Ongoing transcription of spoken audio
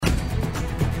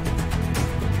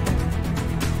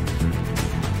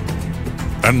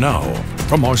And now,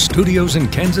 from our studios in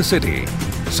Kansas City,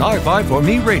 Sci-Fi for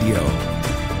Me Radio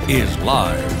is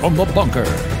live from the bunker.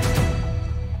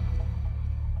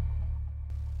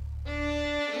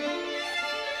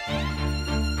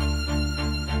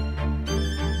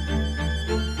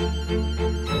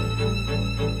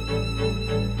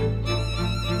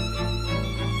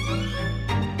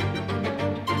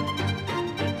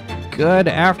 Good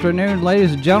afternoon,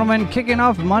 ladies and gentlemen. Kicking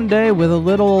off Monday with a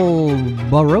little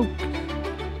Baroque.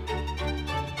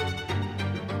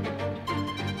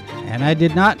 And I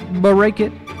did not break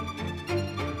it.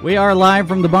 We are live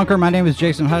from the bunker. My name is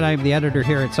Jason Hutt. I'm the editor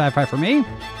here at Sci-Fi for Me.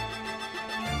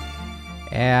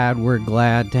 And we're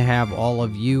glad to have all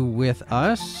of you with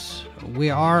us.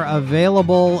 We are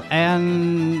available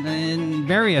in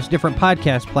various different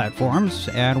podcast platforms,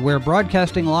 and we're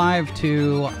broadcasting live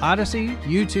to Odyssey,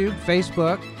 YouTube,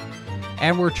 Facebook,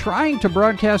 and we're trying to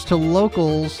broadcast to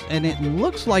locals, and it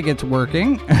looks like it's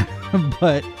working,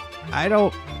 but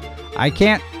I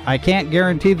can't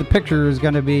guarantee the picture is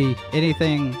going to be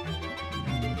anything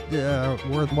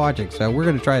worth watching, so we're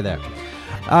going to try that.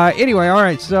 Anyway, all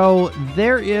right, so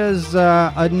there is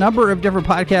a number of different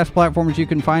podcast platforms you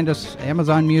can find us: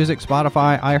 Amazon Music,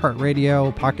 Spotify,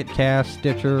 iHeartRadio, Pocket Cast,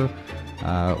 Stitcher,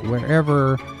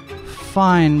 wherever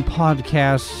fine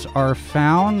podcasts are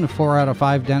found. 4 out of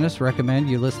 5 dentists recommend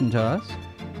you listen to us.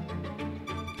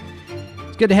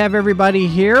 It's good to have everybody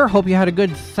here. Hope you had a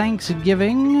good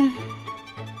Thanksgiving.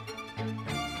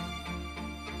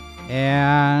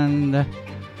 And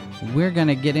we're going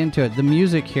to get into it. The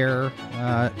music here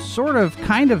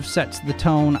kind of sets the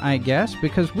tone, I guess,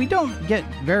 because we don't get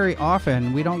very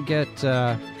often,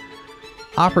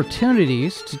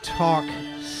 opportunities to talk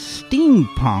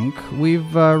steampunk.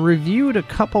 We've reviewed a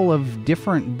couple of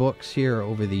different books here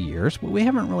over the years, but we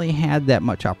haven't really had that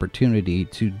much opportunity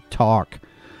to talk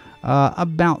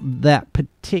about that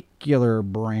particular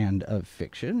brand of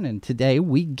fiction, and today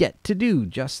we get to do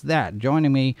just that.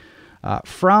 Joining me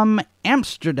from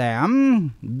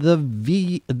Amsterdam, I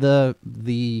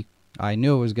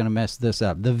knew I was going to mess this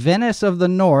up. The Venice of the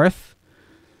North,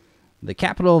 the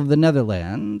capital of the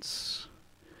Netherlands,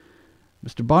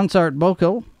 Mr. Bonsart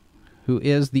Bokel, who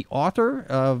is the author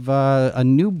of a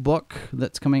new book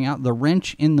that's coming out, The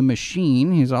Wrench in the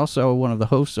Machine. He's also one of the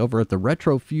hosts over at the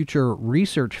Retro Future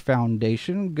Research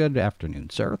Foundation. Good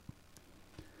afternoon, sir.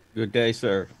 Good day,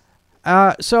 sir.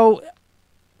 So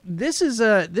this is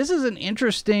an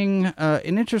interesting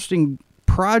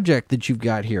project that you've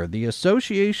got here, the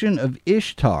Association of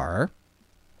Ishtar,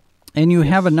 and you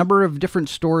have a number of different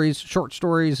stories, short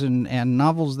stories, and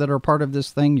novels that are part of this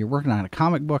thing. You're working on a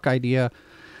comic book idea.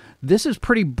 This is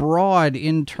pretty broad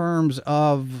in terms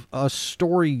of a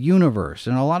story universe,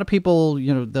 and a lot of people,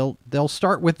 they'll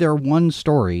start with their one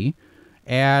story,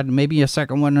 add maybe a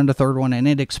second one and a third one, and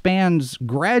it expands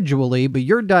gradually, but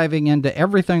you're diving into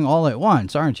everything all at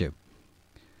once, aren't you?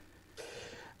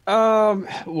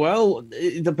 Well,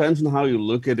 it depends on how you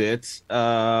look at it.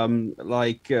 I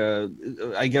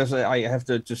guess I have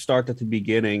to start at the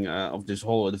beginning of this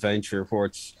whole adventure, for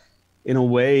in a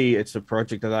way, it's a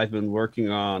project that I've been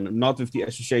working on, not with the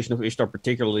Association of Ishtar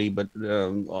particularly, but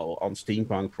on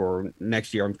steampunk. For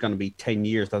next year, it's going to be 10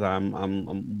 years that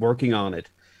I'm working on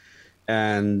it.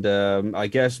 And I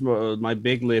guess my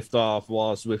big lift off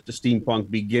was with the Steampunk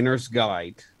Beginner's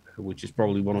Guide, which is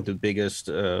probably one of the biggest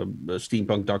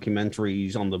steampunk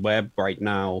documentaries on the web right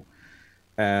now.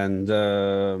 And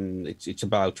it's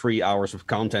about 3 hours of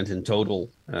content in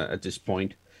total at this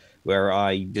point, where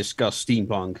I discuss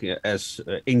steampunk as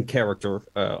in character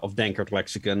of Dankert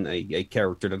Lexicon, a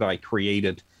character that I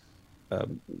created.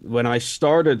 When I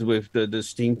started with the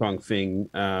steampunk thing,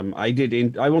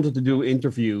 I wanted to do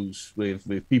interviews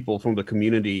with people from the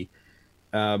community,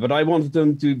 but I wanted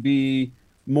them to be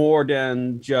more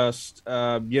than just,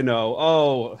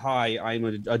 oh, hi, I'm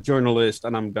a journalist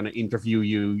and I'm going to interview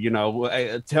you,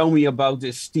 tell me about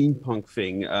this steampunk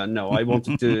thing. No, I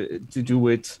wanted to do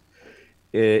it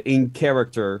in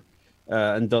character.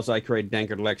 And thus I created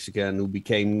Dankert Lexicon, who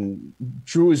became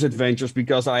through his adventures,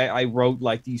 because I wrote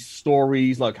like these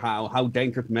stories, like how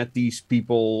Dankert met these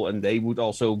people, and they would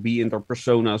also be in their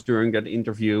personas during that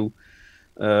interview.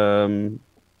 So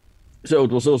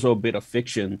it was also a bit of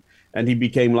fiction. And he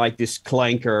became like this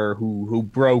clanker who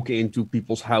broke into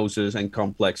people's houses and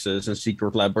complexes and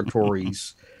secret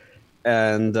laboratories.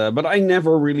 And but I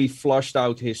never really flushed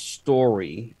out his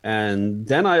story. And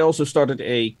then I also started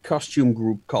a costume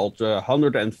group called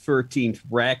 113th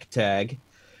Ragtag,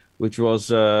 which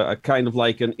was a kind of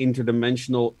like an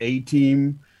interdimensional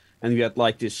A-team And we had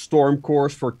like this storm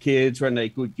course for kids when they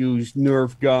could use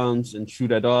Nerf guns and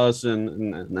shoot at us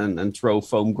and throw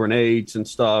foam grenades and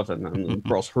stuff and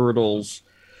cross hurdles.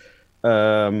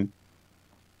 We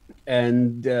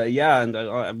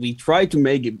tried to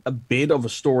make it a bit of a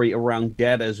story around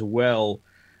that as well.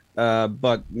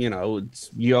 But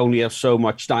you only have so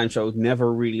much time, so it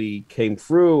never really came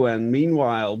through. And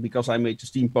meanwhile, because I made the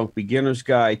Steampunk Beginner's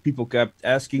Guide, people kept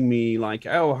asking me like,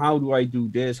 "Oh, how do I do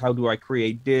this? How do I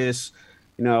create this?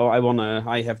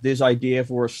 I have this idea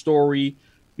for a story,"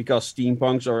 because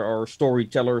steampunks are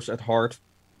storytellers at heart.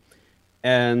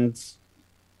 And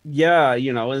yeah,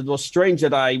 it was strange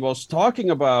that I was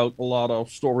talking about a lot of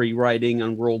story writing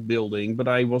and world building, but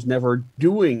I was never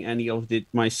doing any of it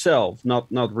myself. Not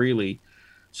really.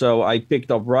 So I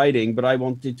picked up writing, but I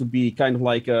wanted to be kind of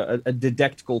like a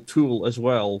didactical tool as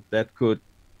well that could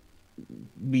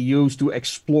be used to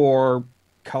explore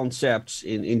concepts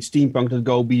in steampunk that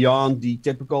go beyond the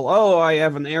typical, oh, I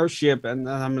have an airship and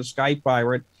I'm a sky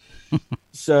pirate.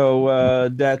 So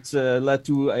that led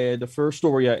to the first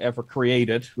story I ever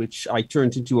created, which I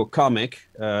turned into a comic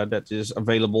that is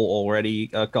available already,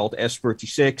 called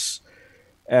S36.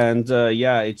 And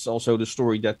it's also the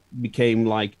story that became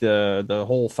like the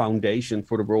whole foundation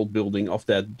for the world building of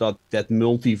that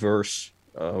multiverse.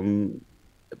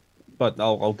 But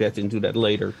I'll get into that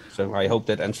later. So I hope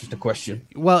that answers the question.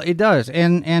 Well, it does.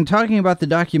 And talking about the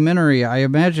documentary, I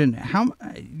imagine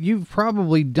you've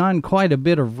probably done quite a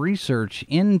bit of research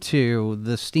into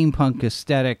the steampunk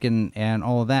aesthetic and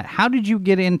all of that. How did you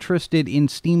get interested in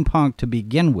steampunk to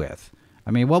begin with? I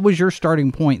mean, what was your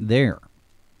starting point there?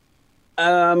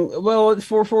 Well,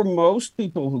 for most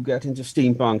people who get into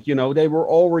steampunk, they were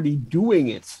already doing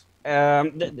it.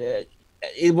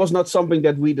 It was not something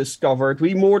that we discovered.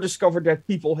 We more discovered that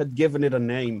people had given it a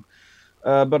name.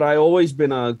 But I always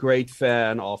been a great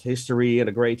fan of history and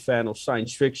a great fan of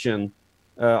science fiction.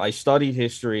 I studied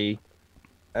history,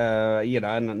 and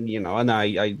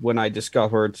I when I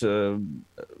discovered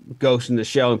Ghost in the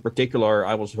Shell in particular,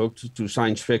 I was hooked to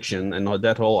science fiction and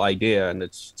that whole idea. And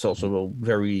it's also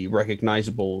very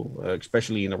recognizable,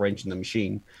 especially in Arranging the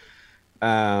Machine.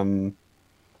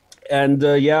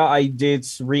 I did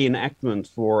reenactment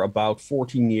for about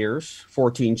 14 years,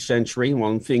 14th century.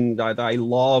 One thing that I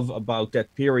love about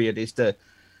that period is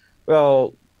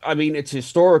it's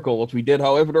historical what we did.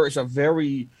 However, there is a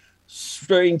very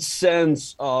strange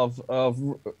sense of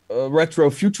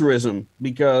retrofuturism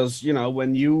because,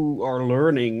 when you are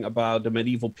learning about the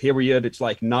medieval period, it's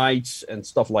like knights and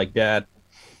stuff like that.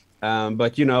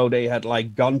 But they had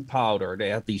like gunpowder. They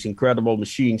had these incredible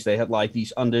machines. They had like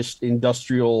these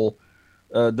industrial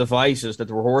devices that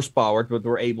were horse-powered, but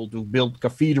were able to build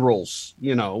cathedrals,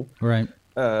 Right.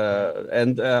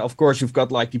 Of course, you've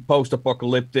got like the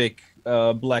post-apocalyptic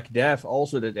Black Death,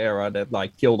 also that era that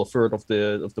like killed a third of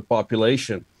the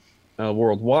population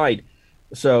worldwide.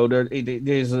 So it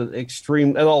is an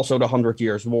extreme, and also the 100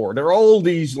 Years' War. There are all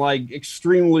these like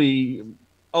extremely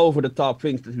over the top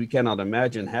things that we cannot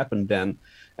imagine happened then.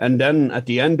 And then at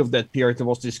the end of that period, there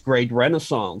was this great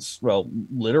renaissance. Well,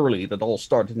 literally, that all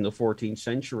started in the 14th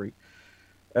century.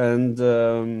 And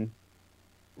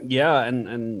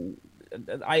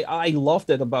I love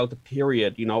that about the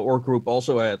period. Our group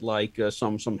also had like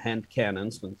some hand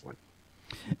cannons. And like,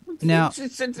 now,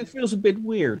 it feels a bit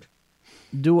weird.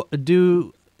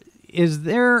 Is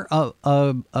there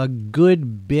a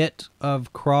good bit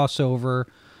of crossover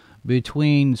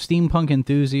between steampunk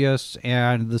enthusiasts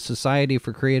and the Society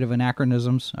for Creative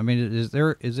Anachronisms? I mean, is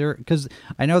there because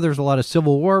I know there's a lot of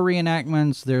Civil War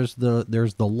reenactments. There's the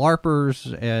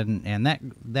LARPers and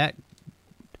that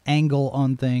angle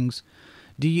on things.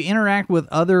 Do you interact with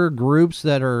other groups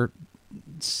that are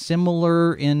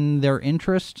similar in their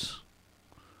interests?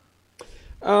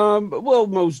 Well,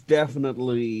 most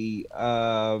definitely.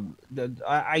 I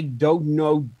don't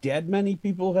know that many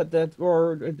people that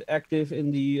were active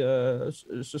in the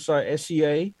society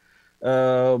SCA.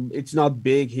 It's not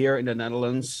big here in the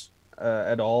Netherlands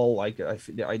at all. Like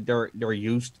there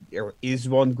is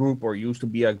one group or used to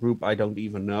be a group. I don't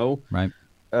even know. Right.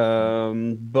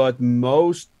 But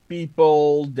most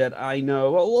people that I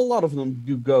know, well, a lot of them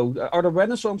do go. Are the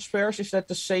Renaissance fairs? Is that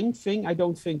the same thing? I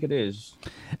don't think it is.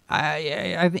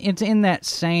 It's in that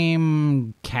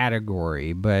same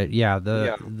category, but yeah,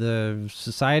 the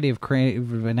Society of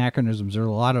Creative Anachronisms. There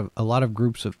are a lot of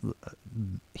groups of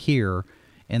here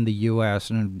in the U.S.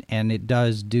 and it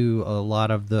does do a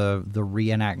lot of the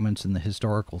reenactments and the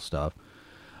historical stuff.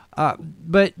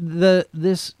 But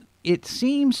it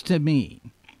seems to me,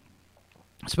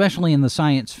 especially in the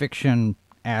science fiction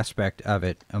aspect of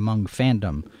it among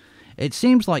fandom, it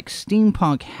seems like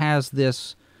steampunk has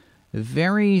this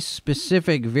very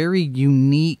specific, very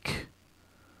unique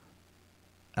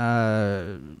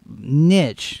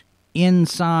niche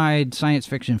inside science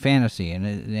fiction fantasy,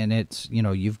 and it's, you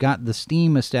know, you've got the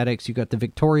steam aesthetics, you've got the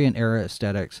Victorian era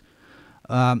aesthetics,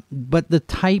 but the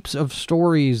types of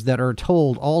stories that are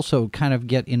told also kind of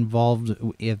get involved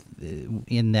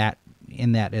in that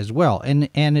as well, and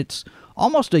it's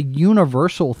almost a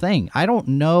universal thing. I don't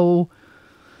know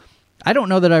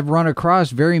that I've run across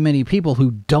very many people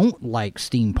who don't like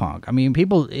steampunk. I mean,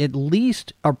 people at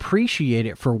least appreciate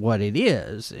it for what it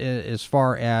is, as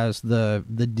far as the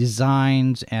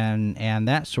designs and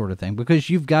that sort of thing, because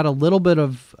you've got a little bit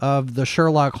of the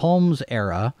Sherlock Holmes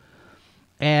era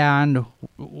and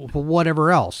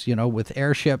whatever else, you know, with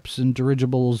airships and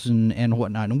dirigibles and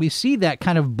whatnot. And we see that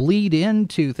kind of bleed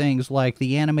into things like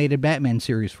the animated Batman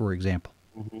series, for example,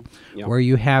 Yeah. where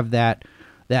you have that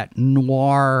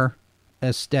noir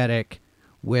aesthetic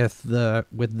with the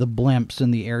blimps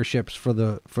and the airships for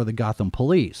the Gotham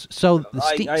police. So the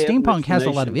steampunk has a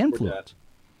lot of influence.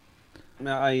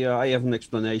 I have an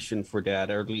explanation for that,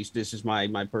 or at least this is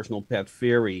my personal pet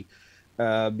theory.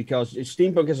 Because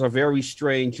steampunk has a very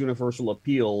strange universal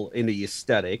appeal in the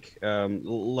aesthetic.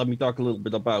 Let me talk a little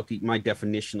bit about my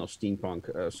definition of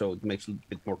steampunk, so it makes it a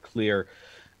bit more clear.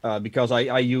 Because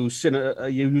I use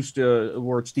the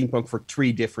word steampunk for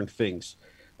three different things.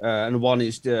 And one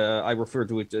is I refer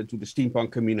to it to the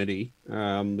steampunk community,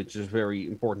 which is very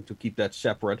important to keep that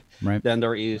separate. Right. Then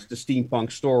there is the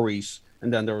steampunk stories,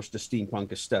 and then there's the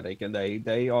steampunk aesthetic, and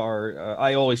they are.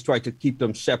 I always try to keep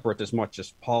them separate as much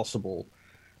as possible.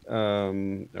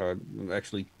 I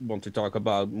actually want to talk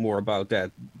more about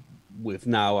that. With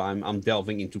now, I'm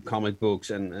delving into comic books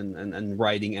and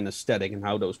writing and aesthetic and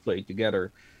how those play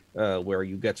together, where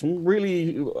you get some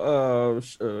really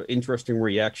interesting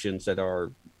reactions that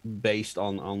are based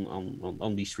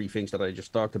on these three things that I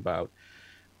just talked about.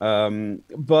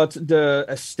 But the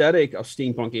aesthetic of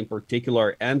steampunk in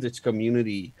particular and its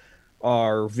community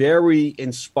are very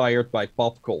inspired by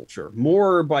pop culture,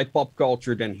 more by pop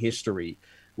culture than history.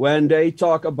 When they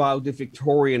talk about the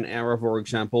Victorian era, for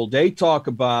example, they talk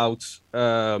about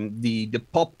the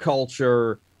pop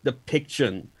culture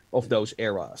depiction of those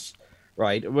eras,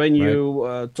 right? When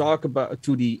you talk about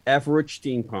to the average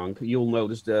steampunk, you'll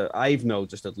notice I've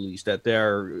noticed at least that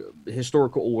their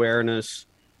historical awareness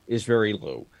is very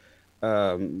low.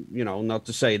 You know, not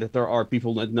to say that there are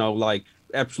people that know like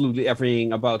absolutely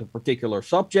everything about a particular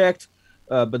subject,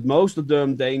 but most of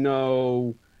them, they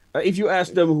know. If you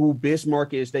ask them who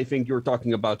Bismarck is, they think you're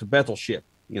talking about the battleship,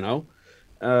 you know?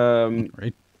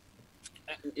 Right.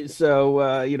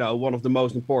 So, you know, one of the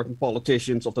most important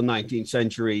politicians of the 19th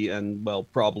century and, well,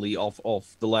 probably of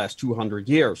the last 200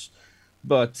 years.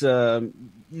 But, you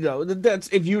know, that's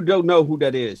if you don't know who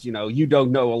that is, you know, you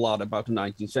don't know a lot about the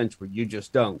 19th century. You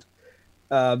just don't.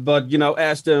 But, you know,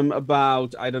 ask them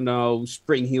about, I don't know,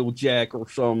 Spring Heel Jack or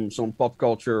some pop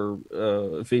culture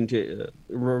vintage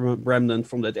remnant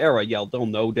from that era. Yeah, they'll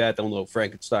know that. They'll know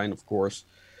Frankenstein, of course.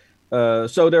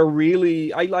 So they're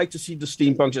really, I like to see the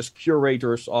steampunks as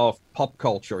curators of pop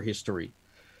culture history.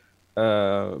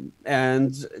 And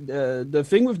the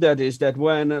thing with that is that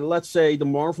when, let's say, the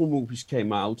Marvel movies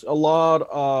came out, a lot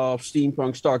of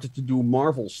steampunk started to do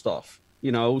Marvel stuff.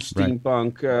 You know,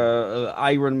 steampunk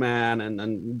Iron Man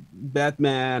and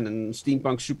Batman and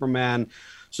steampunk Superman.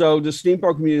 So the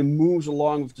steampunk community moves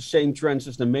along with the same trends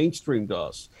as the mainstream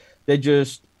does. They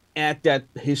just add that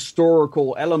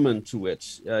historical element to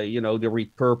it. You know, the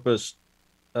repurposed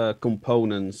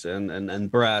components and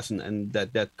brass and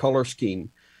that color scheme.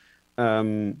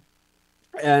 You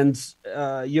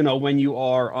know, when you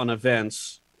are on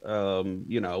events,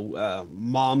 you know,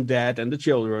 mom, dad, and the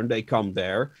children, they come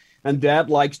there. And dad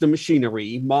likes the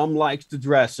machinery, mom likes the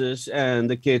dresses, and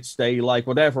the kids, they like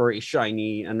whatever is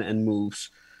shiny and moves,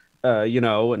 you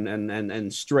know,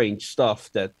 and strange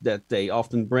stuff that they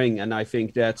often bring. And I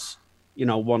think that's, you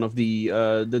know, one of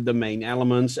the main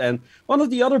elements. And one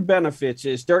of the other benefits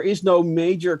is there is no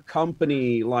major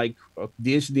company like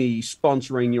Disney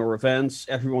sponsoring your events.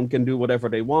 Everyone can do whatever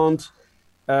they want.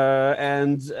 You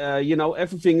know,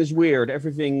 everything is weird.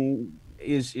 Everything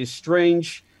is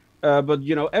strange. But,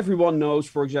 you know, everyone knows,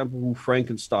 for example, who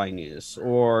Frankenstein is.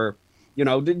 Or, you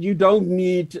know, you don't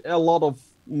need a lot of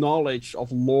knowledge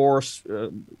of lore,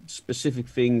 specific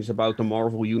things about the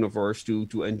Marvel universe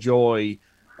to enjoy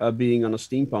being on a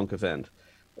steampunk event.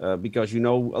 Because you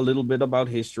know a little bit about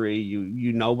history,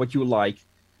 you know what you like.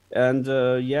 And,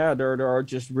 yeah, there are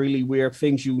just really weird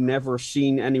things you never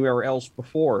seen anywhere else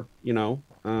before, you know.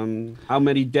 How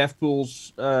many death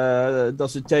pools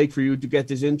does it take for you to get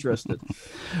this interested?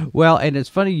 Well, and it's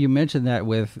funny you mentioned that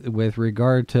with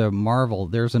regard to Marvel.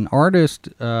 There's an artist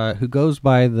who goes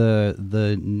by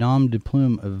the nom de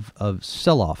plume of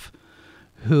Siloff,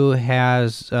 who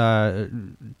has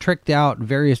tricked out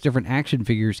various different action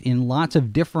figures in lots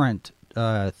of different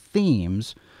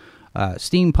themes.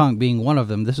 Steampunk being one of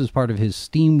them. This is part of his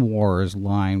Steam Wars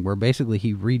line, where basically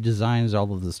he redesigns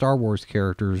all of the Star Wars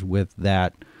characters with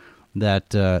that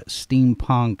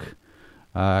steampunk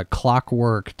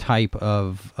clockwork type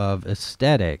of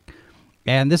aesthetic.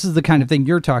 And this is the kind of thing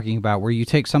you're talking about, where you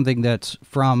take something that's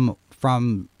from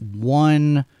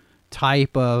one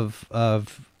type of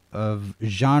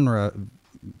genre,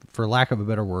 for lack of a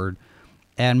better word,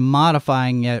 and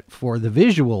modifying it for the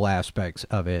visual aspects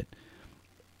of it,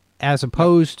 as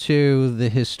opposed to the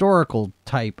historical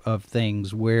type of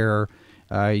things where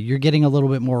you're getting a little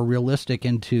bit more realistic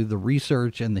into the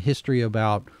research and the history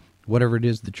about whatever it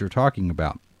is that you're talking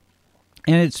about.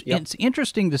 And it's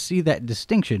interesting to see that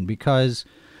distinction, because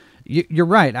you're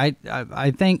right. I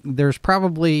think there's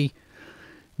probably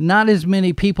not as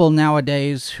many people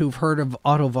nowadays who've heard of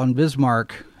Otto von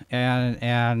Bismarck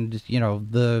and you know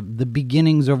the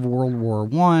beginnings of World War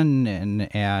I,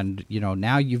 and you know,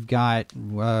 now you've got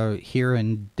here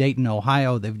in Dayton,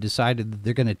 Ohio, they've decided that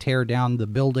they're going to tear down the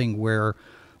building where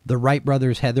the Wright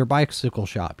brothers had their bicycle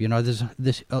shop. You know,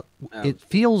 it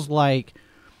feels like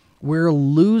we're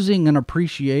losing an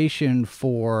appreciation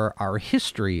for our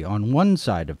history on one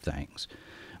side of things.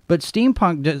 But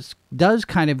steampunk does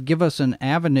kind of give us an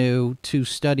avenue to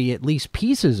study at least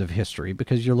pieces of history,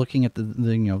 because you're looking at the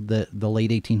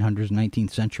late 1800s,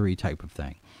 19th century type of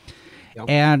thing. Yep.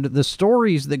 And the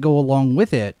stories that go along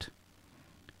with it,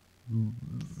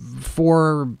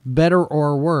 for better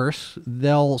or worse,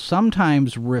 they'll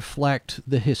sometimes reflect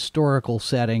the historical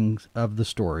settings of the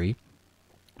story.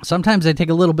 Sometimes they take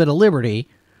a little bit of liberty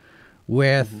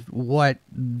with what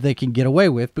they can get away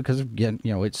with, because, again,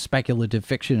 you know, it's speculative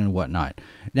fiction and whatnot.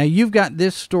 Now, you've got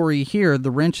this story here,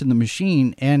 The Wrench in the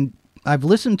Machine, and I've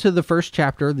listened to the first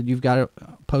chapter that you've got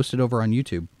posted over on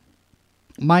YouTube.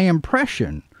 My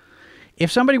impression,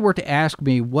 if somebody were to ask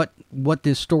me what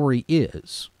this story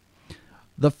is,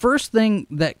 the first thing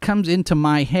that comes into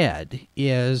my head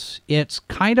is it's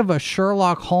kind of a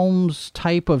Sherlock Holmes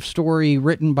type of story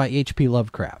written by H.P.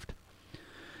 Lovecraft.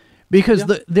 Because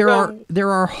there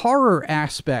are horror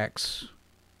aspects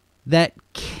that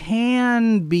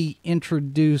can be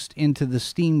introduced into the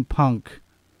steampunk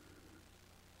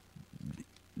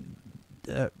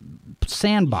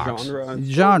sandbox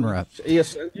genre.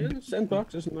 Yes,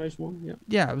 sandbox is a nice one. Yeah.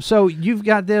 Yeah. So you've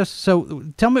got this. So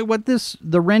tell me what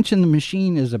The Wrench in the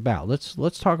Machine is about.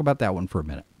 Let's talk about that one for a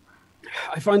minute.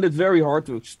 I find it very hard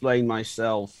to explain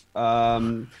myself.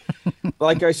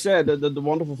 Like I said, the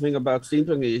wonderful thing about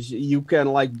steampunk is you can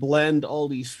like blend all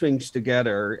these things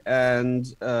together. And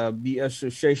the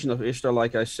Association of Ishtar,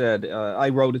 like I said, I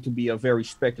wrote it to be a very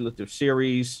speculative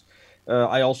series.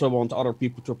 I also want other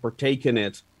people to partake in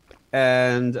it.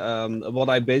 And what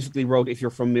I basically wrote, if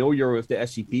you're familiar with the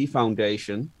SCP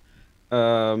Foundation,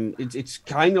 it's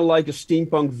kind of like a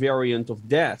steampunk variant of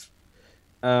that.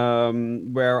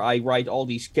 Where I write all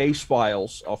these case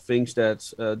files of things that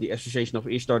the Association of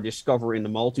Ishtar discover in the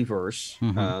multiverse.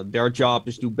 Mm-hmm. Their job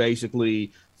is to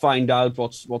basically find out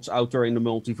what's out there in the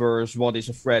multiverse, what is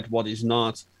a threat, what is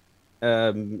not,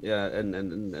 and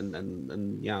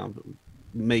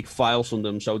make files on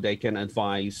them so they can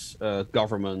advise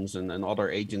governments and other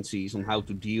agencies on how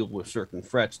to deal with certain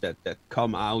threats that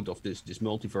come out of this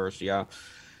multiverse. Yeah,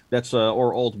 that's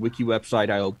our old wiki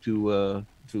website. I hope to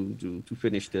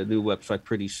finish the new website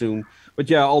pretty soon. But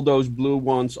yeah, all those blue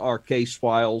ones are case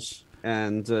files,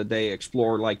 and they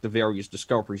explore like the various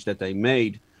discoveries that they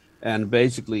made. And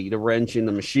basically, The Wrench in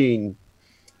the Machine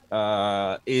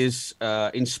is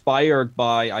inspired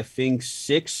by, I think,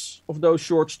 6 of those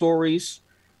short stories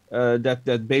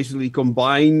that basically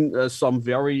combine some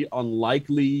very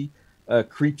unlikely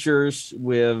creatures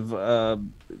with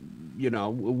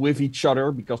each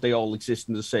other, because they all exist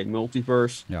in the same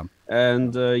multiverse. Yeah.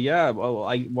 And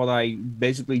what I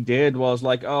basically did was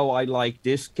like, I like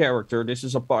this character. This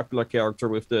is a popular character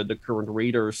with the current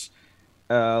readers.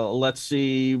 Let's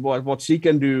see what she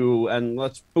can do, and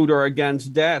let's put her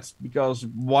against that, because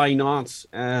why not?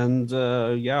 And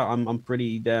I'm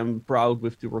pretty damn proud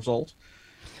with the result.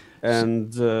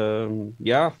 And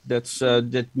that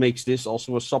makes this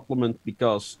also a supplement,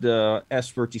 because the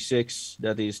S36,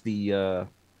 that is the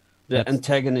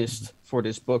antagonist for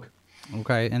this book.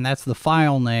 Okay, and that's the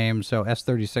file name, so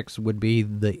S36 would be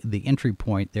the entry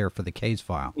point there for the case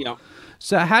file. Yeah.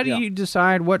 So how do Yeah. you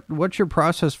decide, what's your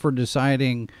process for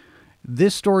deciding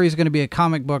this story is going to be a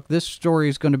comic book, this story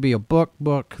is going to be a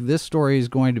book, this story is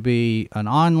going to be an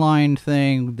online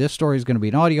thing, this story is going to be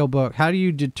an audiobook? How do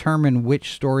you determine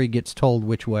which story gets told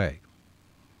which way?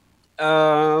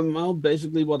 Well,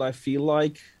 basically what I feel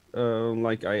like.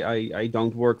 I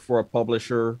don't work for a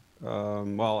publisher.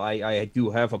 Well, I do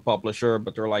have a publisher,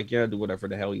 but they're like, yeah, do whatever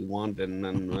the hell you want, and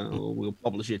then we'll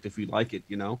publish it if we like it,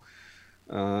 you know.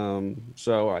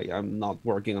 So I'm not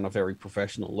working on a very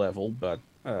professional level, but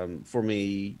for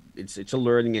me, it's a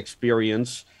learning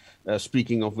experience.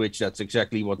 Speaking of which, that's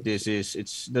exactly what this is.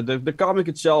 It's the comic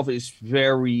itself is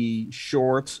very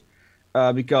short.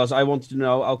 Because I wanted to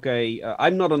know, okay,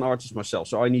 I'm not an artist myself,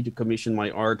 so I need to commission my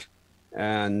art.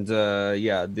 And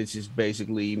yeah, this is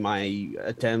basically my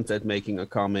attempt at making a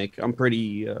comic. I'm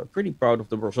pretty proud of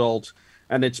the result.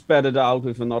 And it's padded out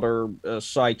with another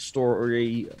side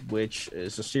story, which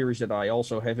is a series that I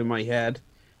also have in my head,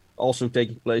 also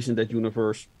taking place in that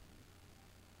universe.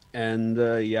 And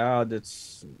yeah,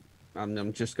 that's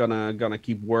I'm just gonna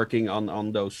keep working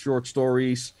on those short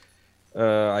stories.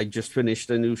 I just finished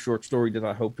a new short story that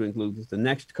I hope to include with the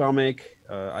next comic.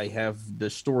 I have the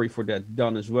story for that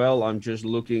done as well. I'm just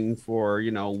looking for,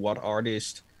 what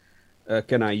artist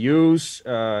can I use.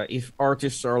 If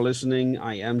artists are listening,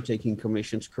 I am taking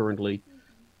commissions currently.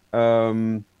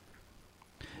 And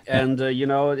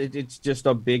it's just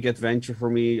a big adventure for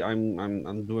me.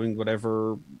 I'm doing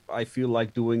whatever I feel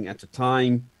like doing at the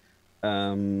time.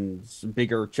 It's a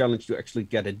bigger challenge to actually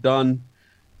get it done.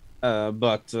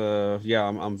 But yeah,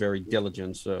 I'm very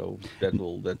diligent, so that.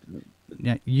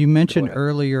 Yeah, you mentioned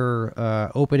earlier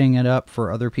opening it up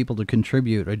for other people to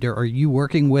contribute. Are you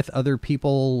working with other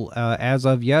people as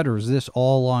of yet, or is this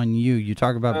all on you? You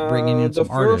talk about bringing in some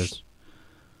artists.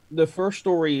 The first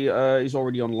story is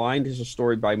already online. This is a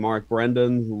story by Mark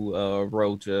Brandon, who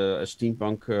wrote a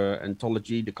steampunk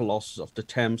anthology, The Colossus of the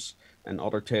Thames, and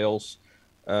other tales.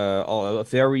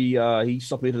 He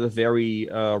submitted a very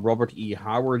Robert E.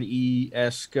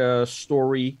 Howard-esque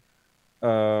story.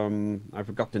 I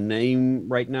forgot the name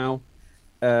right now.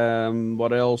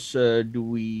 What else do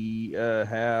we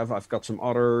have? I've got some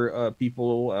other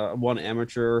people, one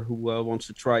amateur who wants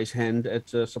to try his hand at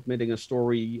submitting a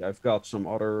story. I've got some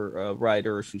other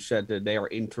writers who said that they are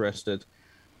interested,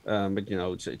 but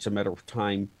it's a matter of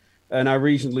time. And I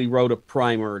recently wrote a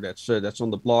primer that's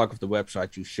on the blog of the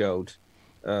website you showed.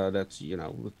 That's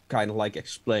kind of like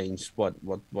explains what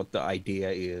the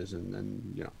idea is,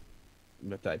 and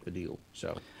that type of deal.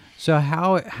 So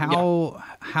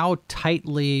how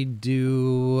tightly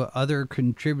do other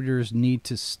contributors need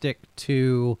to stick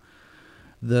to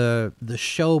the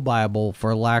show Bible,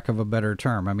 for lack of a better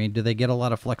term? I mean, do they get a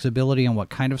lot of flexibility on what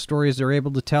kind of stories they're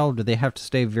able to tell? Do they have to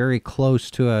stay very close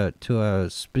to a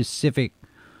specific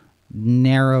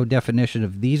narrow definition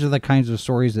of these are the kinds of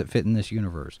stories that fit in this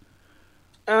universe?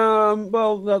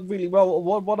 Well, not really. Well,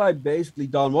 what I basically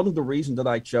done, one of the reasons that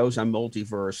I chose a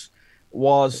multiverse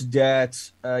was that,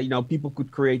 people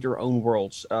could create their own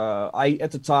worlds.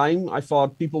 At the time, I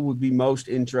thought people would be most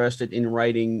interested in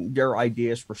writing their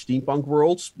ideas for steampunk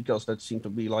worlds, because that seemed to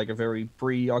be like a very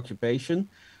preoccupation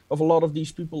of a lot of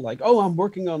these people. Like, oh, I'm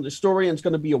working on this story and it's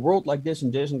going to be a world like this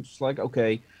and this. And it's like,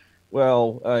 okay,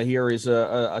 well, here is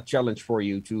a challenge for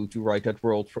you to write that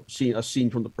world, seen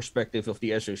from the perspective of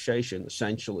the association,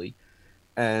 essentially.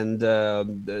 And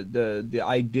the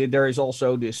idea, there is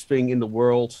also this thing in the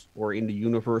world, or in the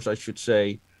universe, I should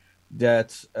say,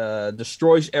 that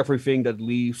destroys everything that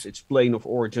leaves its plane of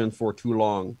origin for too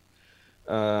long.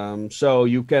 So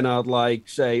you cannot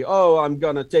say, oh, I'm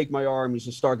gonna take my armies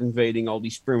and start invading all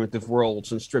these primitive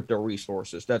worlds and strip their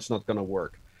resources. That's not gonna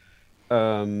work.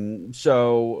 Other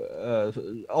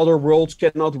worlds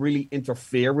cannot really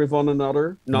interfere with one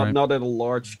another, not at a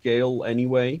large scale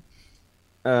anyway.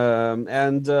 That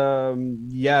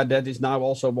is now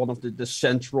also one of the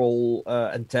central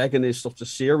antagonists of the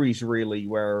series, really,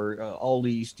 where all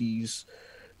these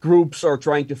groups are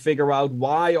trying to figure out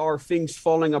why are things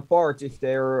falling apart if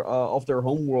they're off their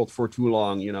homeworld for too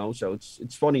long, So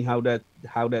it's funny how that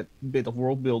bit of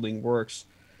world building works.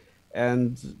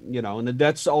 And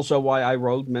that's also why I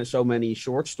wrote so many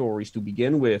short stories to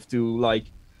begin with, to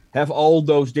have all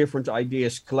those different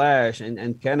ideas clash,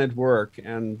 and can it work?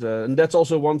 And that's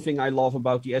also one thing I love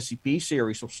about the SCP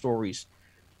series of stories,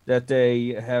 that they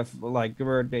have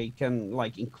where they can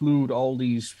include all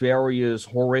these various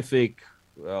horrific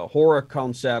horror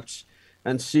concepts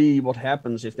and see what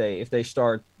happens if they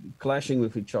start clashing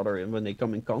with each other and when they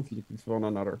come in conflict with one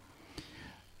another.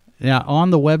 Now, on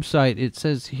the website, it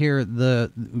says here,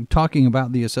 talking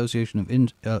about the Association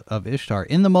of Ishtar.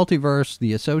 In the multiverse,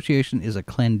 the association is a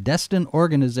clandestine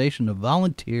organization of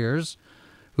volunteers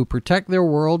who protect their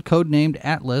world, codenamed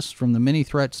Atlas, from the many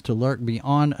threats to lurk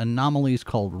beyond anomalies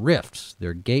called rifts.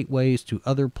 They're gateways to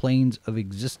other planes of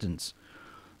existence.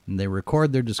 And they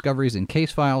record their discoveries in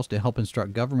case files to help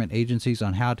instruct government agencies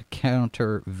on how to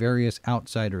counter various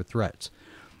outsider threats.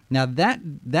 Now,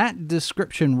 that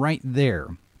description right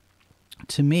there,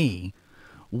 to me,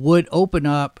 would open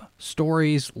up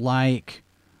stories like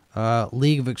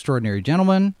League of Extraordinary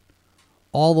Gentlemen,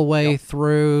 all the way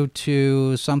through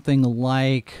to something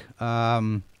like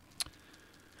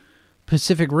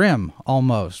Pacific Rim,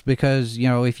 almost. Because,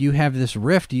 if you have this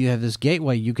rift, you have this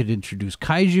gateway, you could introduce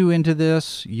kaiju into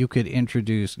this. You could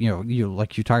introduce,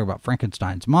 like you talk about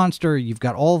Frankenstein's monster. You've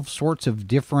got all sorts of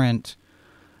different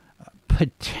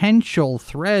potential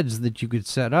threads that you could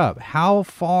set up. How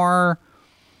far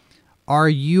are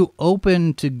you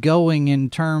open to going in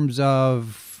terms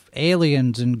of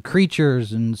aliens and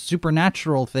creatures and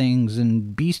supernatural things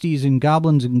and beasties and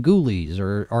goblins and ghoulies?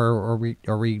 Or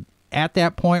are we at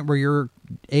that point where you're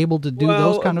able to do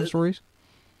those kind of stories?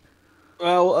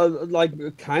 Well,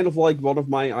 kind of like one of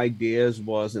my ideas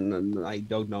was, and I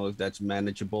don't know if that's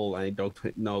manageable. I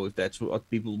don't know if that's what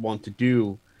people want to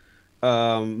do.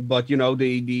 But the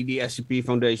SCP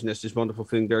Foundation has this wonderful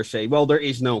thing. They say, well, there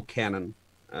is no canon.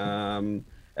 And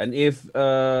if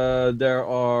there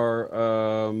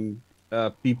are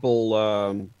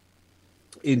people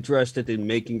interested in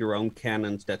making their own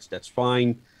canons, that's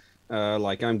fine.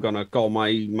 Like I'm gonna call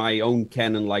my own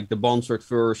canon like the Bonsard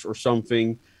verse or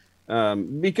something,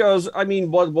 because I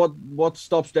mean, what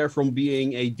stops there from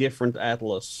being a different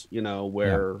Atlas?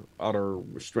 Where other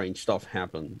strange stuff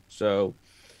happen. So,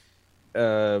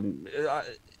 I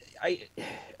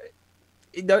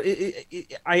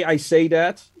say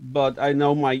that, but I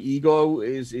know my ego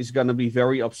is gonna be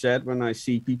very upset when I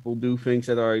see people do things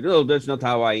that are, that's not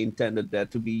how I intended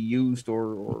that to be used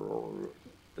or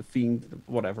the theme,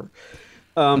 whatever.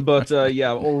 But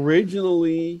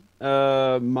originally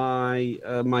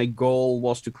my goal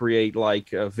was to create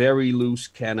like a very loose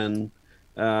canon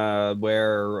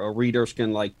where readers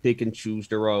can like pick and choose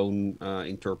their own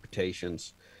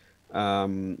interpretations.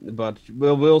 But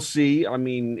we'll see. I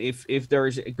mean, if there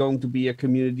is going to be a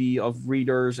community of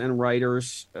readers and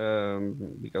writers,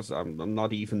 because I'm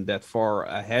not even that far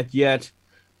ahead yet.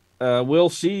 We'll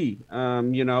see.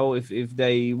 If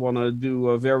they want to do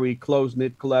a very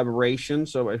close-knit collaboration,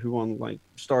 so everyone like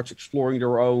starts exploring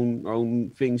their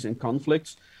own things and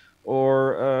conflicts,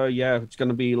 or it's going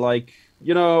to be like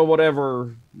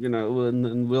whatever,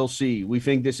 and we'll see. We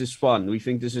think this is fun. We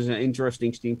think this is an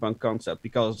interesting steampunk concept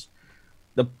because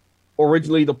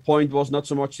originally the point was not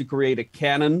so much to create a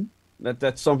canon.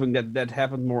 That's something that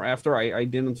happened more after. I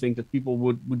didn't think that people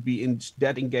would be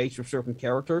that engaged with certain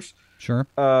characters. Sure.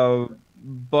 The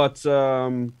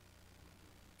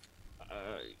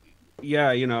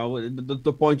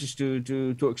point is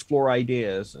to explore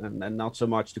ideas and not so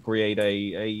much to create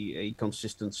a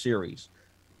consistent series,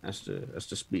 as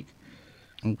to speak.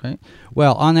 Okay.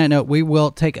 Well, on that note, we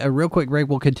will take a real quick break.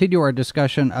 We'll continue our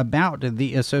discussion about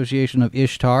the Association of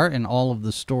Ishtar and all of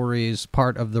the stories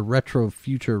part of the Retro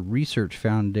Future Research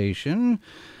Foundation.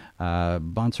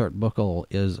 Bonsart Buchel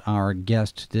is our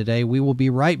guest today. We will be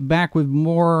right back with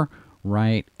more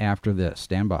right after this.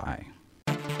 Stand by.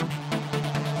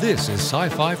 This is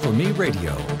Sci-Fi for Me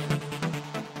Radio.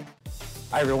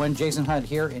 Hi everyone, Jason Hunt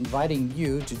here, inviting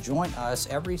you to join us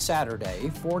every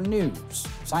Saturday for news,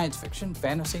 science fiction,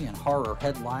 fantasy, and horror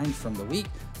headlines from the week,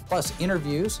 plus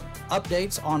interviews,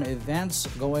 updates on events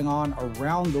going on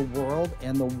around the world,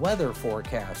 and the weather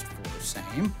forecast for the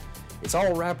same. It's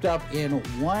all wrapped up in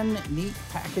one neat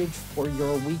package for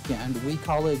your weekend. We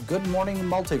call it Good Morning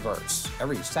Multiverse,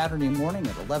 every Saturday morning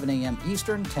at 11 a.m.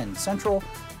 Eastern, 10 Central,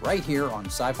 right here on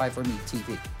Sci-Fi for Me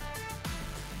TV.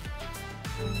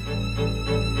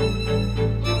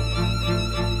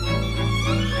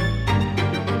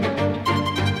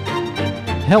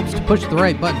 Helps to push the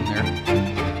right button there.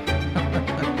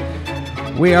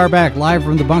 We are back live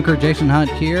from the bunker. Jason Hunt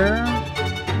here.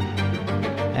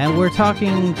 And we're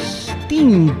talking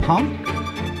steampunk.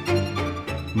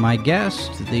 My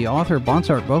guest, the author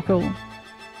Bonsart Buchel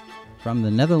from the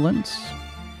Netherlands.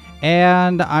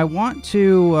 And I want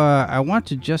to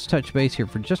just touch base here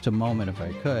for just a moment, if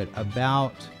I could,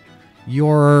 about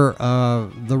your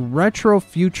the Retro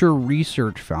Future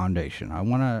Research Foundation. I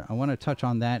want to touch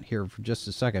on that here for just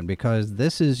a second, because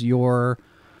this is your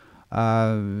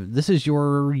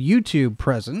YouTube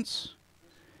presence,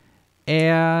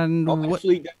 And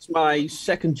Actually, that's my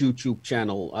second YouTube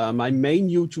channel. My main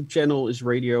YouTube channel is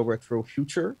Radio Retro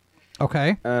Future.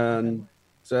 Okay. And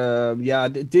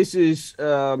this is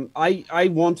I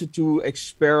wanted to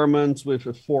experiment with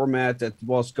a format that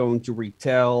was going to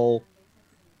retell.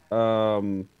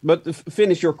 But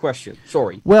finish your question.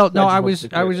 Sorry. Well, no, I was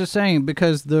just saying,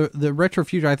 because the Retro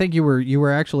Future, I think you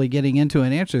were actually getting into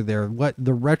an answer there. What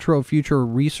the Retro Future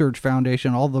Research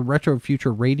Foundation, all the Retro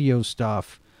Future radio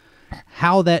stuff,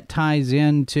 how that ties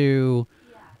into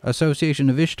Association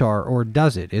of Ishtar, or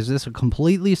does it? Is this a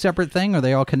completely separate thing, or are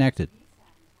they all connected?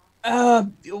 I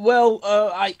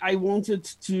wanted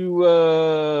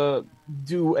to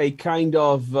do a kind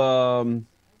of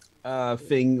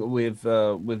thing with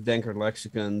Denker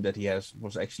Lexicon that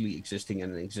was actually existing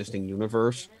in an existing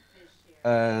universe,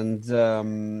 and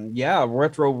Radio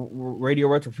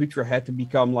Retro Future had to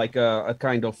become like a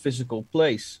kind of physical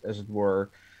place, as it were.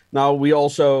 Now we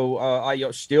also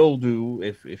I still do,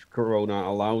 if Corona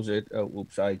allows it.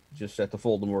 Oops, I just said the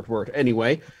Voldemort word.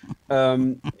 Anyway,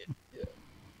 I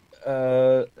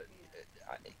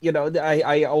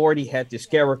already had this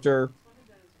character,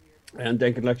 and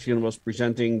Denker Lexicon was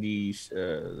presenting the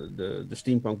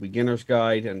Steampunk Beginner's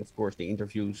Guide, and of course the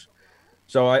interviews.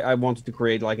 So I wanted to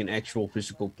create like an actual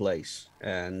physical place,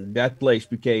 and that place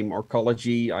became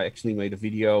Arcology. I actually made a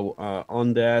video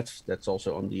on that. That's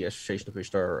also on the Association of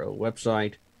Ishtar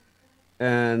website.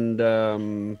 And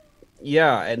the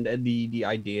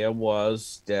idea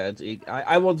was that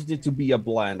I wanted it to be a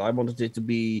blend. I wanted it to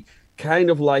be kind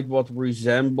of like what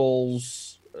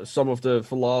resembles some of the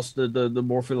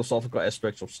more philosophical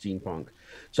aspects of steampunk.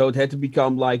 So it had to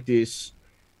become like this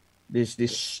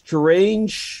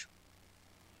strange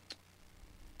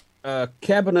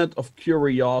cabinet of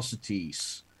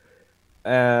curiosities,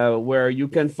 where you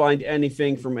can find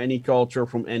anything from any culture,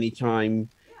 from any time,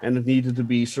 and it needed to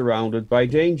be surrounded by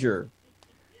danger.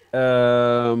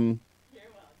 It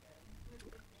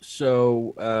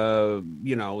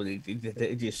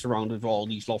is surrounded with all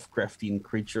these Lovecraftian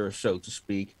creatures, so to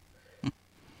speak.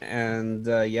 And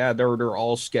they're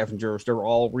all scavengers. They're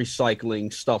all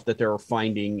recycling stuff that they're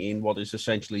finding in what is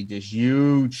essentially this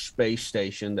huge space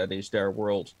station that is their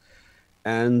world.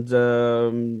 And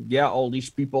all these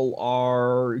people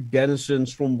are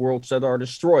denizens from worlds that are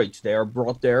destroyed. They are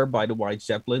brought there by the White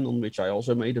Zeppelin, on which I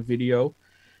also made a video.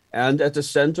 And at the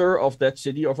center of that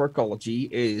city of Arcology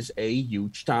is a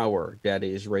huge tower that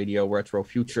is Radio Retro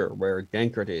Future, where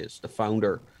Dankert is, the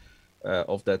founder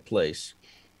of that place.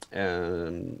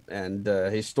 And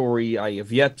his story I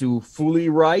have yet to fully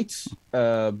write,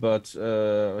 but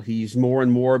he's more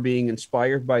and more being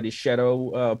inspired by the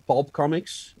Shadow pulp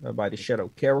comics, by the Shadow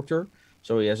character.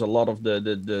 So he has a lot of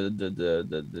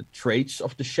the traits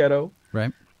of the Shadow.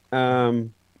 Right.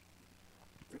 One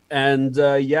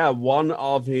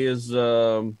of his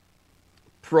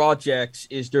projects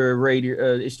is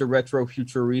the Retro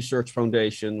Future Research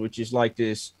Foundation, which is like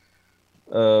this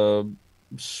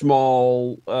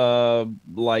small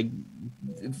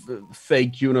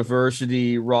fake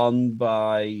university run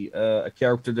by a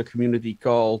character in the community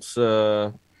called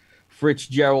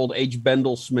Fitzgerald H.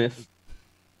 Bendel-Smith.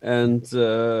 And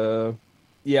I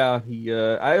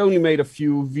only made a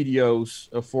few videos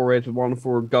for it. One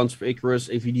for Guns of Icarus,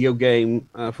 a video game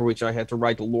for which I had to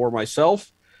write the lore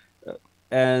myself.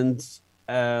 And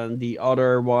the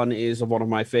other one is one of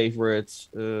my favorite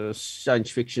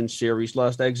science fiction series,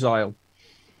 Last Exile.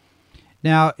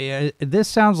 Now, this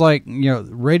sounds like,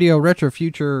 Radio Retro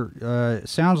Future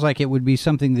sounds like it would be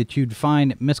something that you'd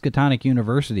find at Miskatonic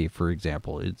University, for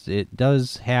example. It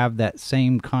does have that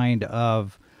same kind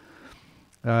of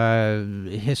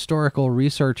historical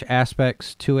research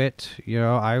aspects to it.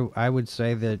 I would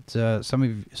say that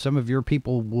some of your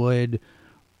people would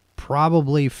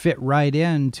probably fit right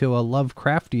into a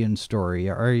Lovecraftian story.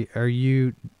 Are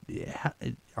you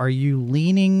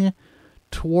leaning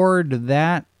toward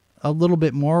that a little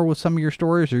bit more with some of your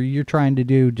stories, or you're trying to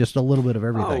do just a little bit of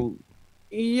everything? Oh,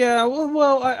 yeah.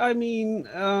 Well, I mean,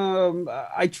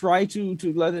 I try to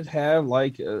let it have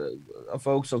like a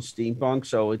focus on steampunk.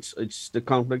 So it's the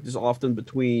conflict is often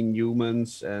between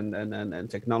humans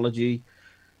and technology.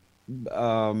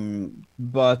 I mean,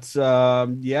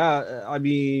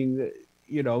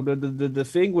 the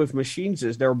thing with machines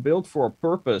is they're built for a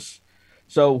purpose.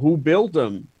 So who built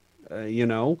them?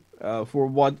 For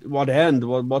what end?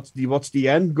 What's the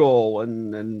end goal?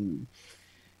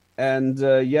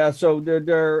 So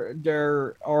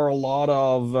there are a lot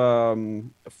of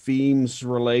themes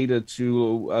related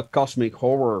to cosmic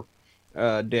horror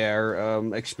there,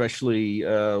 especially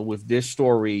with this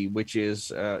story, which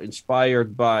is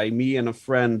inspired by me and a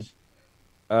friend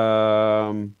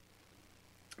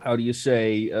how do you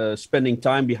say, spending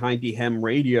time behind the ham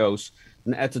radios.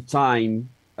 And at the time,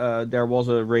 there was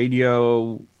a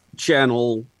radio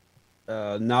channel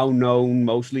now known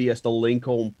mostly as the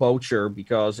Lincoln Poacher,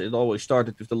 because it always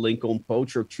started with the Lincoln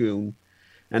Poacher tune.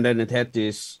 And then it had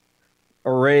this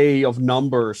array of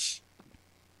numbers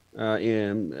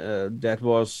that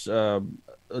was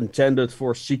intended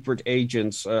for secret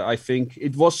agents. I think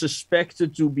it was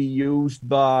suspected to be used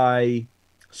by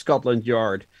Scotland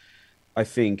Yard. I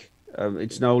think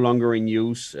it's no longer in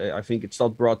use. I think it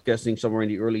stopped broadcasting somewhere in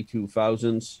the early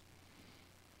 2000s.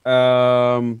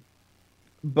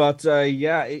 But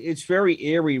yeah, it's very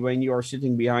eerie when you are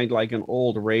sitting behind like an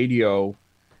old radio.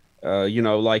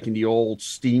 Like in the old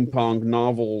steampunk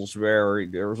novels where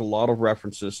there's a lot of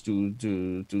references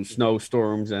to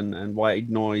snowstorms and white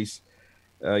noise.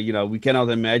 We cannot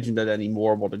imagine that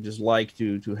anymore, what it is like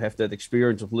to have that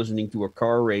experience of listening to a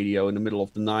car radio in the middle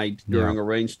of the night during a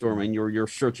rainstorm, and you're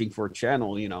searching for a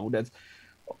channel.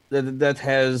 That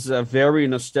has a very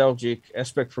nostalgic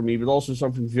aspect for me, but also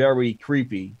something very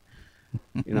creepy.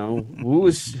 Who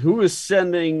is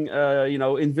sending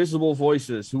invisible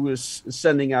voices, who is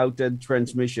sending out that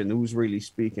transmission, who's really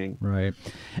speaking, right?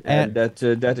 And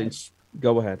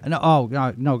go ahead. No,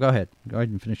 go ahead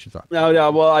and finish your thought.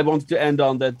 No, well, I wanted to end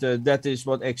on that. That is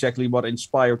what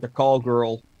inspired the call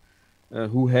girl,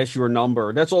 who has your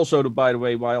number. That's also by the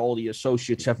way, why all the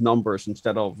associates have numbers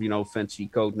instead of fancy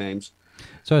code names.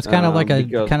 So it's kind of like a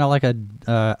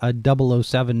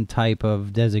 007 type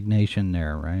of designation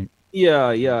there, right?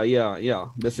 Yeah.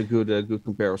 That's a good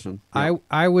comparison. Yeah.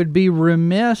 I would be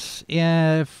remiss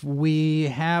if we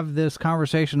have this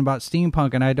conversation about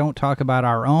steampunk and I don't talk about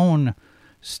our own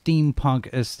steampunk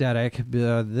aesthetic.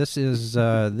 This is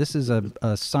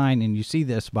a sign, and you see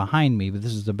this behind me, but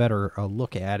this is a better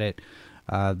look at it.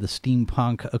 The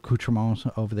steampunk accoutrements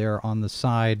over there on the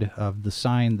side of the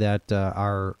sign that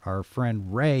our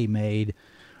friend Ray made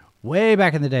way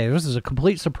back in the day. This is a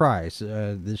complete surprise.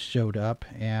 This showed up,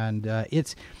 and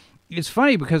it's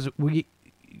funny because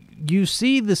you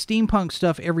see the steampunk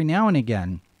stuff every now and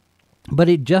again, but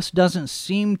it just doesn't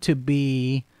seem to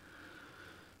be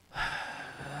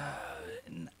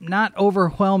not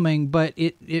overwhelming, but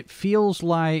it feels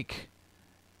like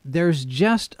there's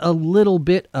just a little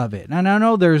bit of it. And I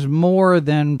know there's more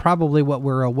than probably what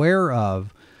we're aware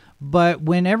of. But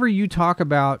whenever you talk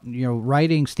about,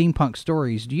 writing steampunk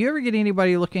stories, do you ever get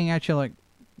anybody looking at you like,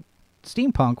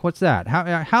 steampunk, what's that?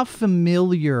 How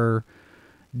familiar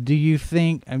do you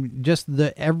think just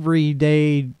the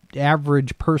everyday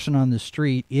average person on the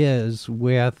street is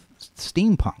with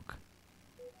steampunk?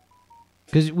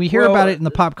 Because we hear about it in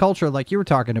the pop culture like you were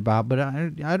talking about, but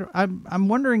I'm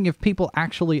wondering if people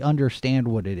actually understand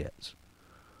what it is.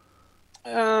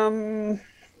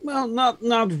 Well,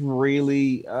 not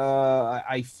really.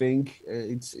 I think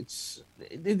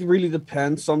it really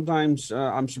depends. Sometimes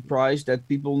I'm surprised that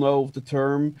people know of the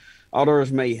term.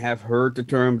 Others may have heard the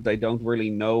term, but they don't really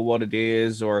know what it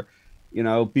is. Or,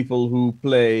 people who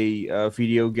play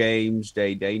video games,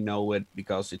 they know it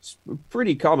because it's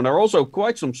pretty common. There are also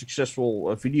quite some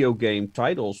successful video game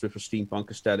titles with a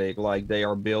steampunk aesthetic, like They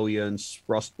Are Billions.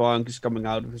 Frostpunk is coming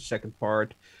out with a second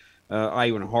part.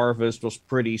 Iron Harvest was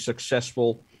pretty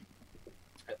successful.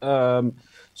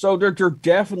 So there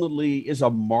definitely is a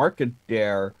market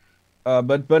there,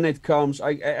 but when it comes,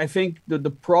 I think the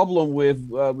problem with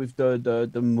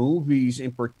the movies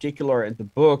in particular and the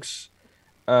books,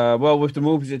 with the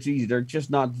movies it's easy, they're just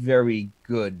not very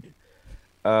good,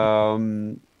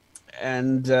 and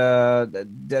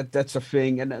that's a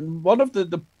thing. And one of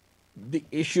the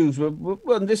issues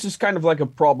and this is kind of like a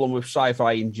problem with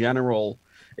sci-fi in general.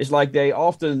 It's like they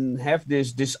often have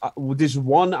this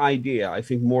one idea. I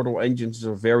think Mortal Engines is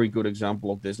a very good example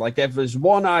of this. Like they have this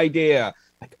one idea,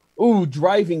 like,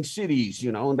 driving cities,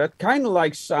 and that kind of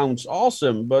like sounds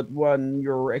awesome. But when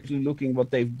you're actually looking what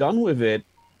they've done with it,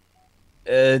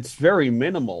 it's very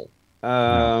minimal.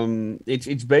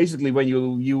 It's basically, when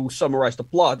you summarize the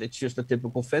plot, it's just a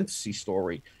typical fantasy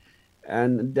story,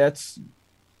 and that's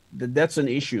an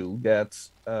issue that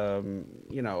a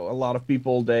lot of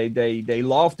people they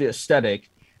love the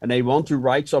aesthetic and they want to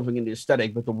write something in the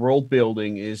aesthetic, but the world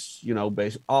building is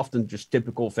often just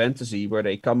typical fantasy, where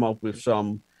they come up with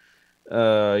some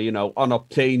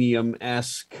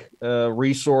unobtainium-esque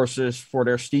resources for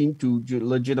their steam to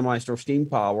legitimize their steam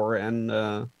power. And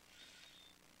the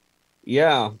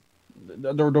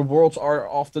worlds are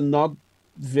often not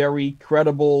very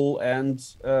credible, and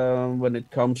when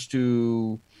it comes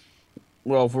to,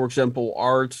 well, for example,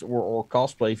 art or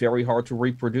cosplay, very hard to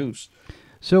reproduce.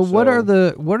 So what are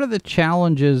the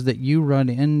challenges that you run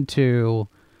into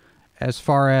as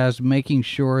far as making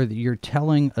sure that you're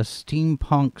telling a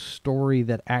steampunk story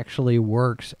that actually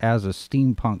works as a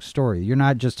steampunk story. You're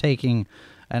not just taking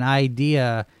an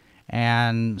idea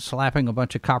and slapping a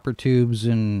bunch of copper tubes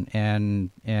and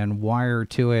wire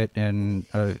to it and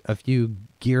a few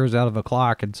gears out of a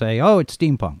clock and say, oh, it's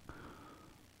steampunk.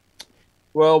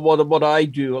 Well, what I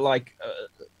do, like,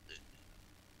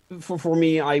 for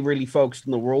me, I really focused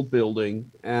on the world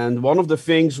building. And one of the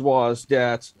things was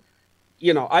that,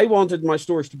 I wanted my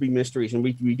stories to be mysteries, and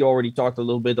we already talked a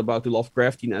little bit about the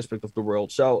Lovecraftian aspect of the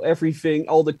world. So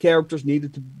all the characters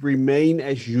needed to remain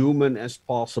as human as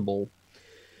possible.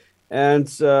 And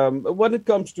when it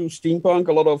comes to steampunk,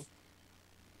 a lot of,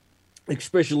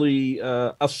 especially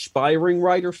aspiring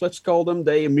writers, let's call them,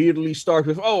 they immediately start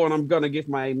with, oh, and I'm going to give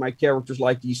my characters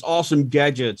like these awesome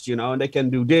gadgets, and they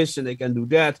can do this and they can do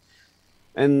that.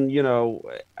 And,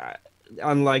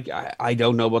 I'm like, I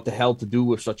don't know what the hell to do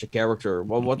with such a character.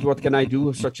 Well, what can I do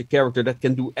with such a character that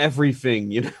can do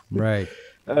everything, Right.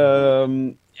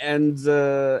 I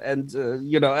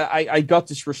got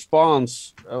this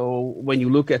response when you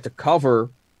look at the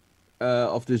cover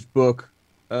of this book.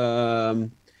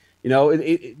 Somebody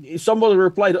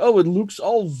replied, "Oh, it looks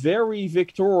all very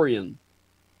Victorian,"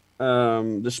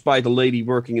 despite the lady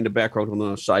working in the background on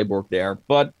a cyborg there.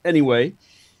 But anyway.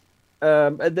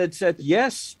 And that said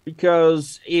yes,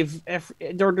 because it's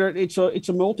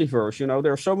a multiverse,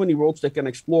 there are so many worlds they can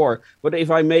explore. But if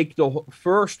I make the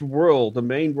first world, the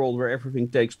main world where everything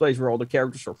takes place, where all the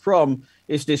characters are from,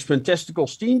 is this fantastical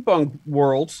steampunk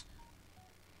world,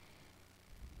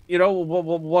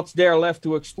 what's there left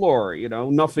to explore?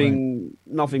 Nothing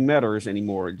matters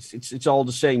anymore. It's all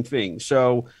the same thing.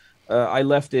 So I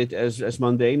left it as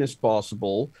mundane as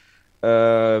possible.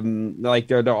 Like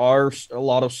there are a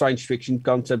lot of science fiction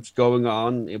concepts going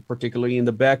on, particularly in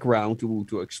the background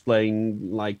to explain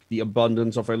like the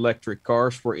abundance of electric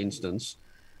cars, for instance.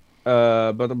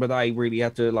 But I really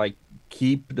had to like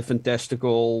keep the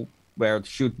fantastical where it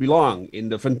should belong, in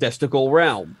the fantastical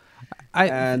realm.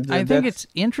 I think it's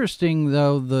interesting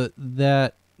though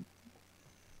that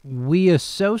we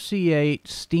associate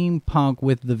steampunk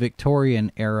with the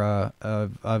Victorian era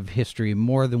of history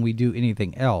more than we do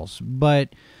anything else. But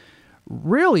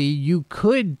really, you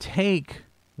could take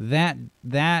that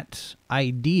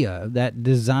idea, that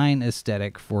design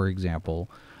aesthetic, for example,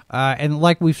 and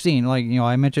like we've seen,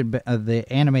 I mentioned the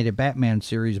animated Batman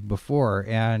series before,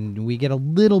 and we get a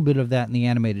little bit of that in the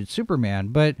animated Superman.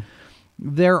 But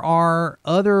there are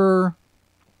other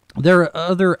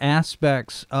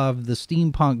aspects of the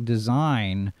steampunk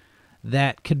design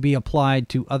that could be applied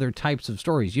to other types of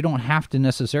stories. You don't have to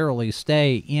necessarily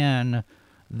stay in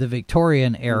the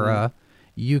Victorian era.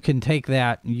 You can take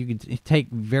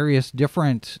various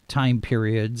different time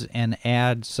periods and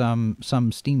add some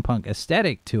steampunk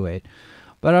aesthetic to it.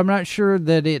 But I'm not sure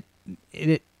that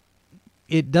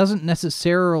it doesn't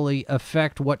necessarily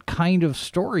affect what kind of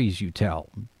stories you tell.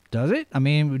 Does it? I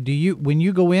mean, when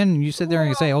you go in and you sit there and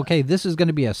you say, okay, this is going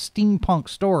to be a steampunk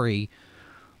story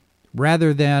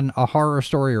rather than a horror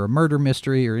story or a murder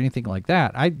mystery or anything like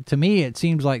that. To me, it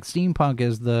seems like steampunk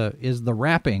is the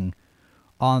wrapping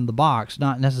on the box,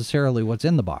 not necessarily what's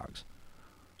in the box.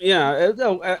 Yeah,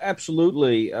 no,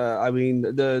 absolutely. I mean,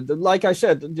 the like I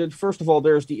said, first of all,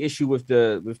 there's the issue with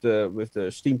the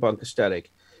steampunk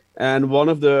aesthetic. And one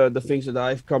of the things that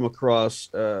I've come across,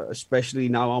 especially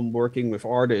now I'm working with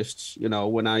artists,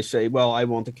 when I say, well, I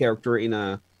want a character in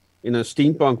a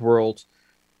steampunk world,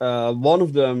 one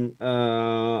of them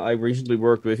I recently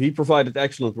worked with, he provided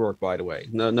excellent work, by the way,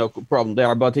 no problem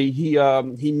there. But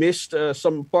he missed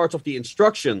some parts of the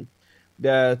instruction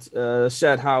that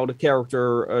said how the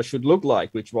character should look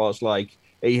like, which was like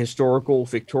a historical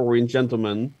Victorian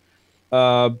gentleman.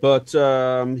 But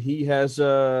he has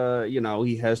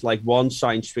like one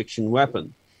science fiction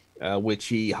weapon, which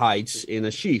he hides in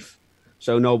a sheath.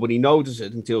 So nobody notices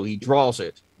it until he draws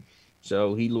it.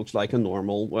 So he looks like a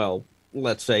normal, well,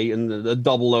 let's say in the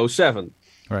 007.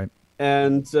 Right.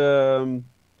 And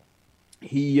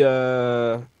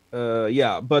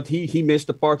but he missed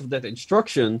a part of that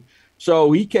instruction.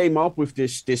 So he came up with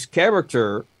this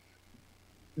character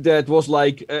that was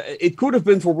like, it could have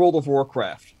been for World of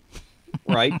Warcraft.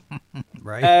 Right.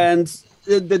 Right. And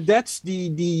that's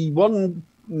the one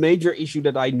major issue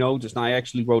that I noticed. And I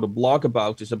actually wrote a blog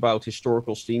about this, about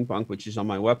historical steampunk, which is on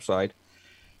my website.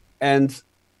 And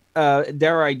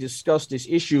there I discussed this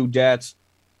issue that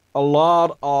a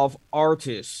lot of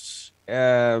artists,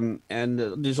 and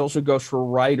this also goes for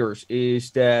writers,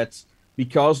 is that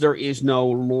because there is no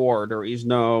lore, there is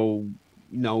no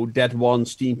that one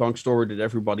steampunk story that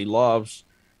everybody loves,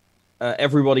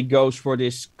 everybody goes for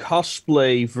this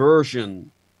cosplay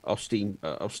version of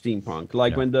steampunk.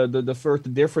 Like when the first the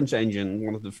Difference Engine,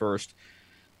 one of the first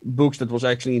books that was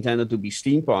actually intended to be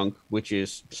steampunk, which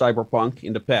is cyberpunk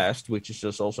in the past, which is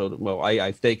just also, well,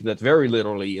 I've taken that very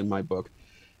literally in my book.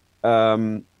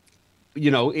 It's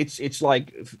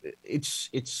like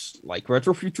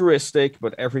retrofuturistic,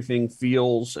 but everything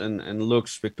feels and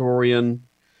looks Victorian.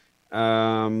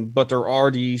 But there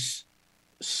are these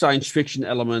science fiction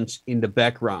elements in the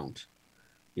background.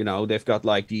 They've got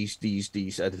like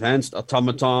these advanced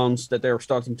automatons that they're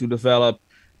starting to develop.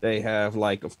 They have,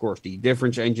 like, of course, the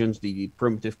difference engines, the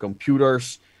primitive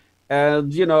computers,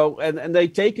 and and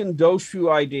they've taken those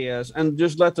few ideas and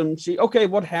just let them see, okay,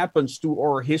 what happens to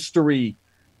our history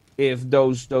if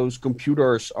those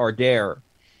computers are there,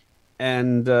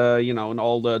 and and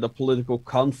all the political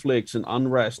conflicts and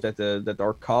unrest that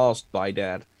are caused by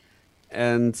that.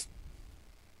 And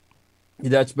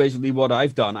that's basically what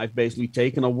I've done. I've basically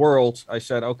taken a world. I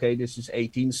said, okay, this is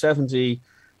 1870.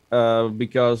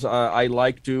 Because I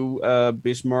like to.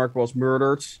 Bismarck was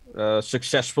murdered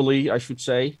successfully, I should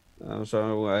say.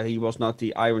 So he was not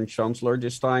the Iron Chancellor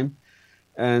this time.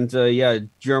 And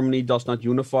Germany does not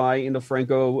unify in the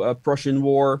Franco-Prussian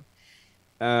War.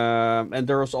 And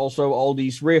there was also all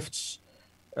these rifts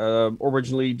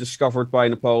originally discovered by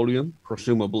Napoleon,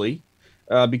 presumably,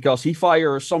 because he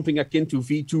fires something akin to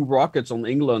V2 rockets on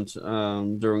England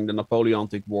during the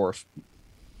Napoleonic Wars.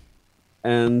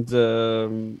 And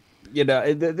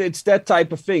it's that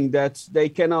type of thing that they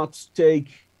cannot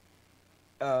take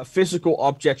physical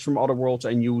objects from other worlds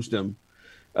and use them,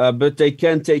 but they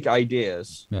can take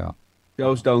ideas. Yeah,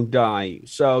 those don't die.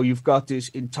 So you've got this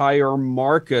entire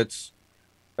market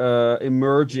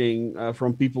emerging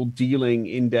from people dealing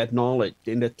in that knowledge,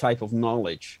 in that type of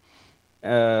knowledge.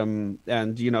 And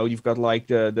you've got like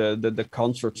the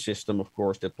concert system, of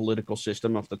course, the political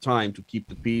system of the time to keep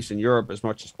the peace in Europe as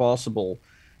much as possible,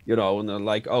 and they're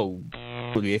like, oh,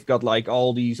 they've got like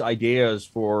all these ideas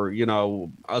for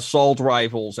assault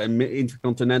rifles and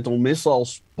intercontinental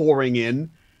missiles pouring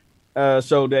in,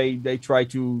 so they try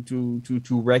to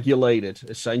regulate it,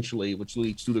 essentially, which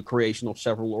leads to the creation of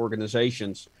several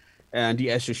organizations. And the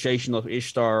Association of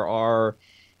Ishtar are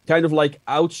kind of like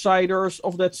outsiders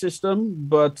of that system,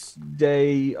 but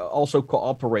they also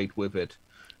cooperate with it.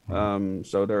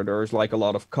 So there's like a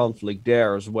lot of conflict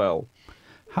there as well.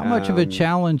 How much of a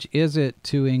challenge is it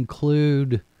to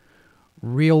include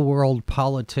real world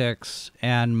politics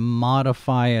and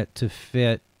modify it to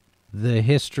fit the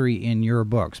history in your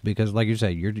books? Because like you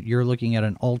said, you're looking at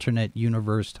an alternate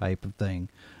universe type of thing,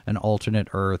 an alternate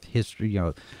Earth history.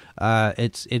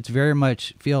 It's very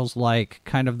much feels like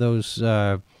kind of those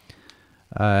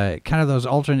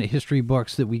alternate history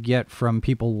books that we get from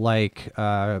people like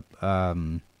I've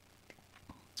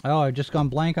just gone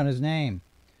blank on his name.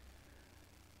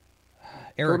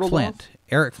 Eric Flint.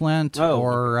 Eric Flint,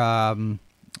 or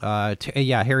Harry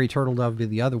Turtledove be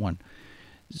the other one.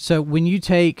 So when you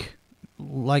take,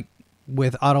 like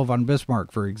with Otto von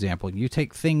Bismarck, for example, you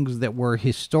take things that were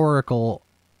historical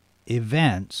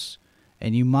events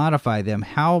and you modify them,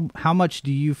 how much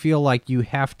do you feel like you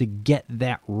have to get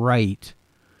that right?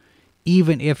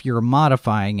 Even if you're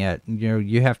modifying it,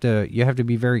 you have to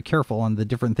be very careful on the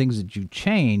different things that you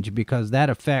change, because that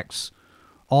affects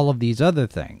all of these other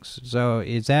things. So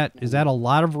is that a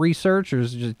lot of research, or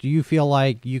do you feel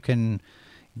like you can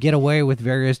get away with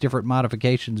various different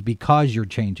modifications because you're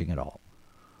changing it all?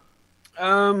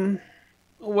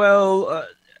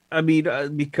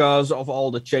 Because of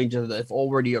all the changes that have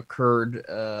already occurred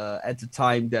at the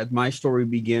time that my story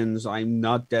begins, I'm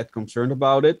not that concerned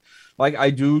about it. Like, I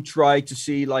do try to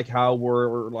see like how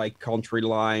were like country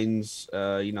lines,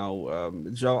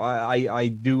 so I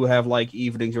do have like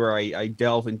evenings where I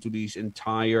delve into these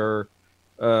entire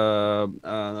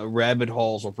rabbit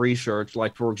holes of research.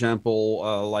 Like, for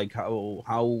example, like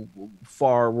how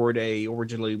far were they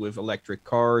originally with electric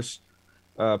cars?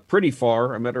 Pretty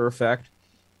far, a matter of fact.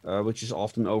 Which is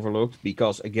often overlooked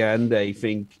because, again, they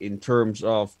think in terms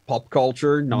of pop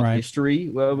culture, not right. history,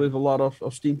 with a lot of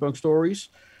steampunk stories.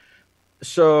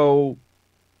 So,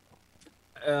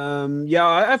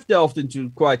 I've delved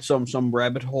into quite some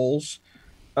rabbit holes,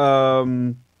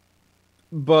 but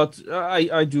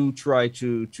I do try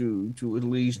to at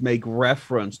least make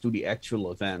reference to the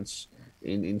actual events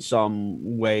in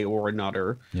some way or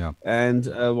another. Yeah. And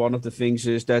one of the things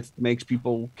is that makes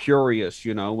people curious,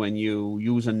 when you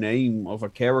use a name of a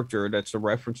character that's a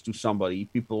reference to somebody,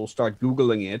 people start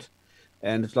Googling it,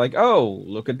 and it's like, oh,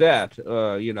 look at that.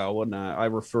 And I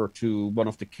refer to one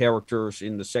of the characters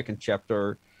in the second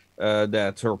chapter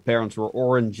that her parents were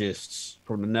orangists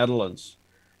from the Netherlands.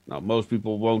 Now, most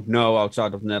people won't know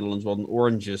outside of Netherlands what an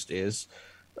orangist is.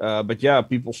 But yeah,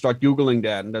 people start Googling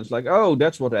that, and that's like, oh,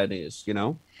 that's what that is, you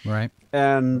know? Right.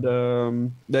 And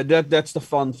that's the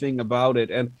fun thing about it.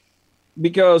 And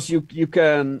because you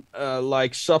can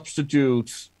like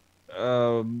substitute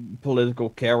political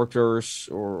characters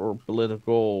or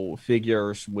political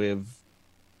figures with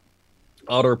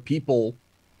other people,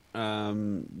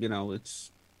 you know,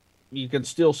 it's you can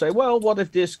still say, well, what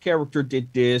if this character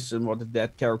did this and what if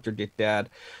that character did that?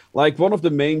 Like one of the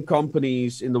main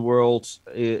companies in the world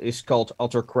is called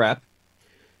Utter Crap.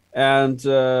 And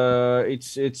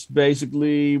it's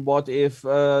basically what if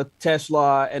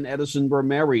Tesla and Edison were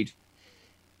married,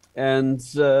 and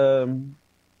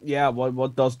yeah,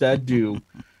 what does that do?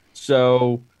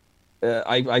 So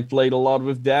I played a lot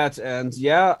with that, and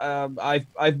yeah,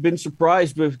 I've been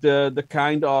surprised with the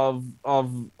kind of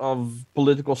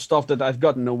political stuff that I've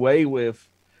gotten away with.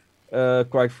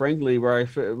 Quite frankly, where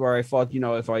I thought, you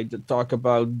know, if I talk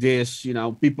about this, you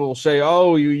know, people will say,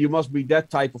 "Oh, you must be that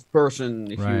type of person."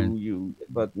 If Right.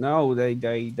 but no,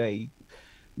 they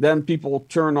then people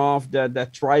turn off that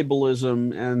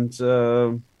tribalism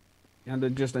and they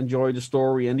just enjoy the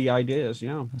story and the ideas.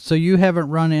 Yeah. So you haven't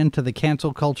run into the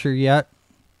cancel culture yet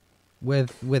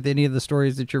with any of the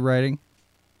stories that you're writing?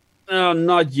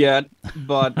 Not yet,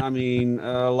 but I mean,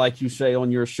 like you say on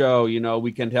your show, you know,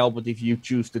 we can't help it if you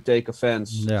choose to take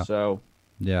offense. Yeah. So,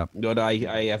 Yeah. but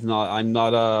I have not. I'm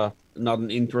not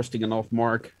an interesting enough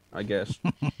mark, I guess.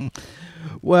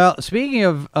 Well, speaking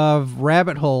of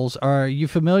rabbit holes, are you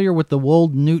familiar with the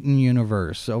Wold Newton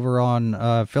universe over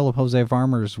on Philip Jose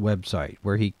Farmer's website,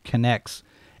 where he connects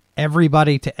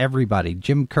everybody to everybody?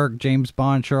 Jim Kirk, James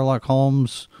Bond, Sherlock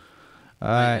Holmes.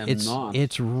 I am not.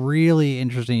 It's really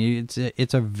interesting.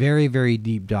 It's a very, very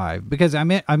deep dive, because I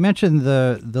mentioned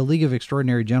the League of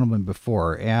Extraordinary Gentlemen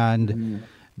before, and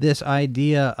this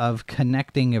idea of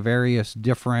connecting various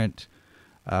different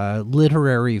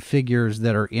literary figures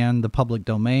that are in the public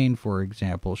domain, for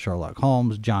example, Sherlock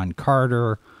Holmes, John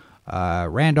Carter,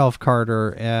 Randolph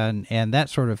Carter, and that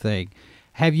sort of thing.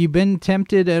 Have you been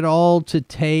tempted at all to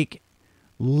take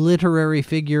literary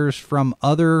figures from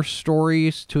other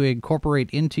stories to incorporate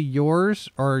into yours,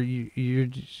 or you're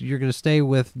going to stay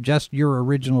with just your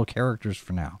original characters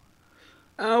for now?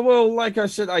 Well, like I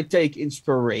said, I take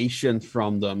inspiration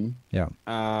from them. Yeah.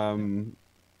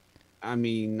 I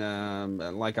mean,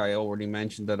 like I already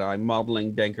mentioned, that I'm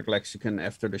modeling Denkard Lexicon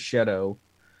after the Shadow.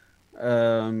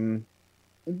 No,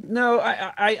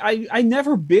 I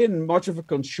never been much of a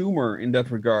consumer in that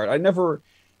regard. I never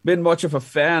been much of a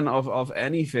fan of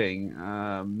anything.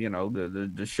 You know,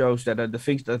 the shows the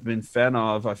things that I've been fan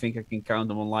of, I think I can count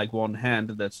them on like one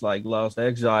hand. That's like Last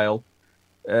Exile,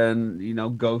 and you know,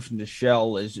 Ghost in the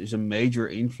Shell is a major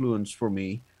influence for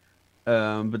me.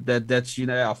 But that's you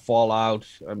know, Fallout.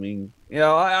 I mean, you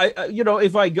know, I you know,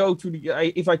 if I go to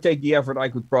if I take the effort, I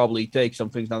could probably take some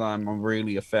things that I'm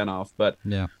really a fan of. But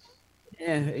Yeah.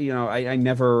 you know, I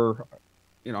never,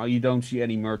 you know, you don't see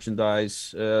any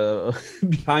merchandise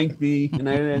behind me and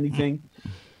anything.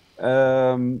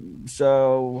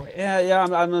 So yeah,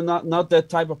 I'm not that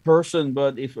type of person.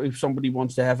 But if somebody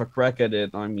wants to have a crack at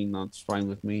it, I mean, that's fine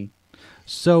with me.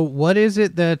 So what is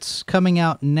it that's coming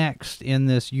out next in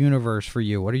this universe for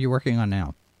you? What are you working on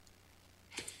now?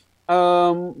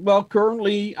 Well,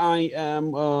 currently I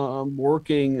am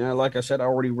working. Like I said, I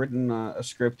already written a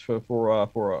script for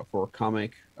a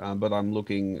comic, but I'm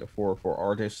looking for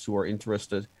artists who are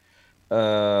interested.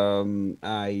 I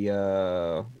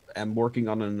am working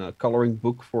on a coloring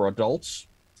book for adults.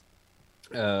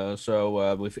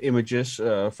 So with images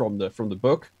from the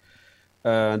book.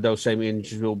 Those same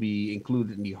images will be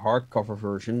included in the hardcover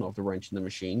version of The Wrench in the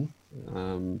Machine.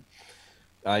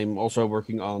 I'm also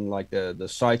working on like the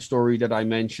side story that I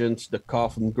mentioned, the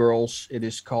Coffin Girls, it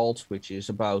is called, which is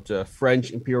about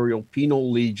French Imperial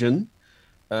Penal Legion,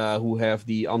 who have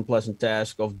the unpleasant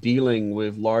task of dealing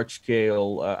with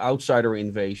large-scale outsider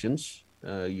invasions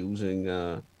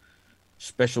using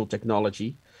special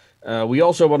technology. We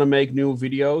also want to make new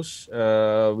videos.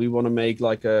 We want to make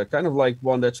like a kind of like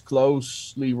one that's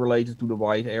closely related to the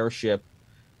White Airship,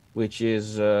 which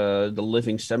is The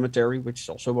Living Cemetery, which is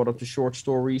also one of the short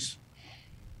stories.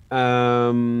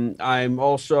 I'm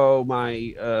also,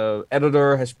 my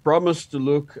editor has promised to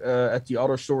look at the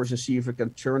other stories and see if we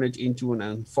can turn it into an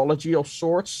anthology of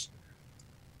sorts.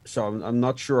 So I'm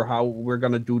not sure how we're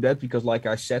going to do that, because like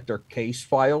I said, they're case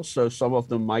files. So some of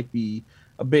them might be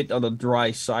a bit on the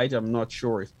dry side. I'm not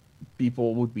sure if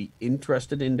people would be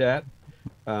interested in that.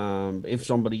 If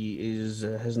somebody has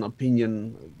an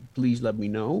opinion, please let me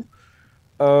know.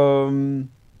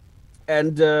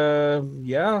 And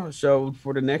so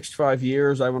for the next 5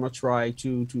 years, I want to try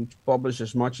to publish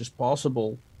as much as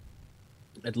possible.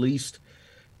 At least,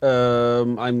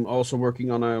 I'm also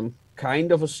working on a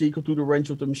kind of a sequel to The Revenge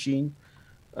of the Machine.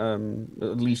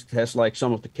 At least it has like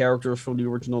some of the characters from the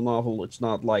original novel. It's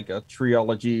not like a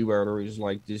trilogy where there is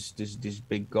like this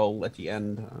big goal at the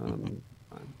end.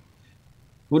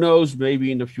 Who knows?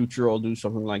 Maybe in the future I'll do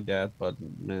something like that, but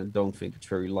don't think it's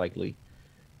very likely.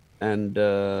 And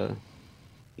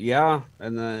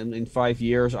and then in 5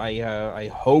 years, I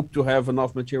hope to have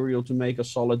enough material to make a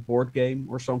solid board game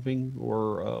or something,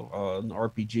 or an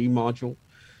RPG module.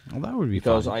 Well, that would be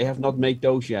because fun. I have not made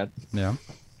those yet. Yeah.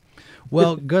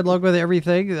 Well, good luck with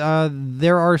everything.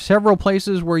 There are several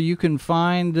places where you can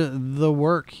find the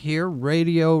work here: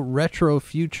 Radio, Retro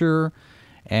Future,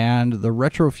 and the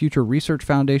Retro Future Research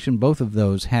Foundation. Both of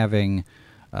those having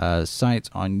sites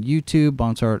on YouTube.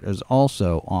 Bonsart is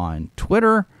also on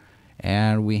Twitter.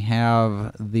 And we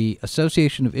have the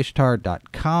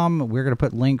associationofishtar.com. We're going to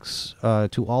put links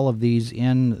to all of these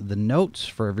in the notes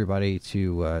for everybody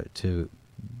to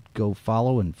go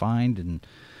follow and find and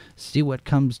see what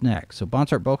comes next. So,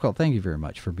 Bonsart Bokal, thank you very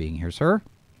much for being here, sir.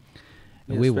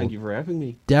 Yes, thank you for having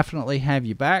me. Definitely have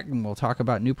you back, and we'll talk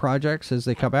about new projects as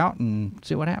they come out and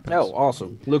see what happens. Oh,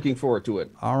 awesome. Looking forward to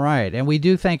it. All right. And we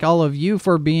do thank all of you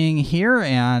for being here,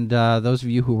 and those of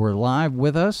you who were live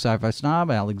with us, Sci-Fi Snob,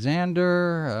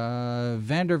 Alexander,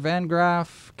 Vander Van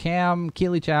Graaf, Cam,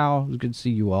 Keely Chow. It was good to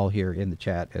see you all here in the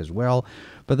chat as well.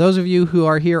 But those of you who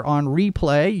are here on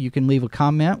replay, you can leave a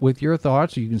comment with your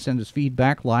thoughts, or you can send us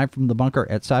feedback live from the bunker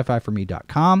at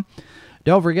sci-fi4me.com.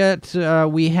 Don't forget,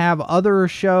 we have other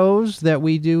shows that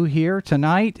we do here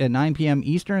tonight at 9 p.m.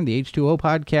 Eastern, the H2O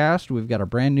podcast. We've got a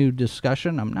brand new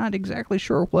discussion. I'm not exactly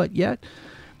sure what yet.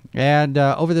 And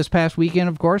over this past weekend,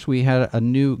 of course, we had a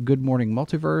new Good Morning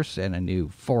Multiverse and a new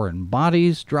Foreign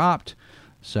Bodies dropped.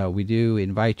 So we do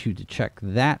invite you to check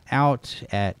that out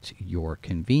at your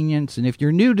convenience. And if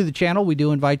you're new to the channel, we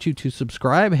do invite you to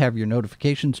subscribe, have your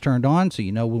notifications turned on so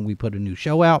you know when we put a new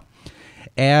show out.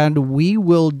 And we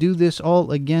will do this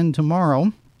all again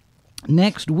tomorrow.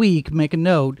 Next week, make a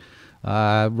note.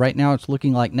 Right now it's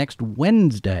looking like next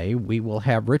Wednesday we will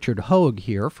have Richard Hogue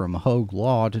here from Hogue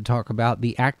Law to talk about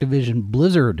the Activision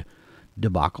Blizzard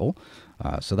debacle.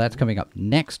 So that's coming up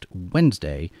next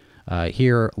Wednesday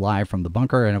here live from the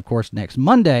bunker. And, of course, next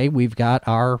Monday we've got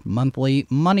our monthly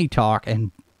Money Talk,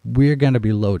 and we're going to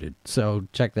be loaded. So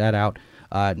check that out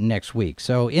next week.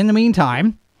 So in the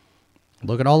meantime,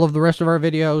 look at all of the rest of our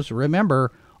videos.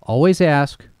 Remember, always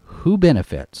ask who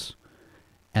benefits,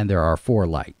 and there are 4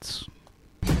 lights.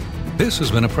 This has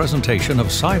been a presentation of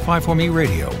Sci-Fi for Me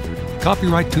Radio.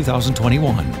 Copyright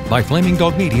 2021 by Flaming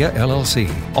Dog Media,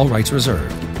 LLC. All rights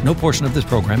reserved. No portion of this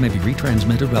program may be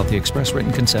retransmitted without the express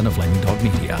written consent of Flaming Dog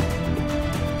Media.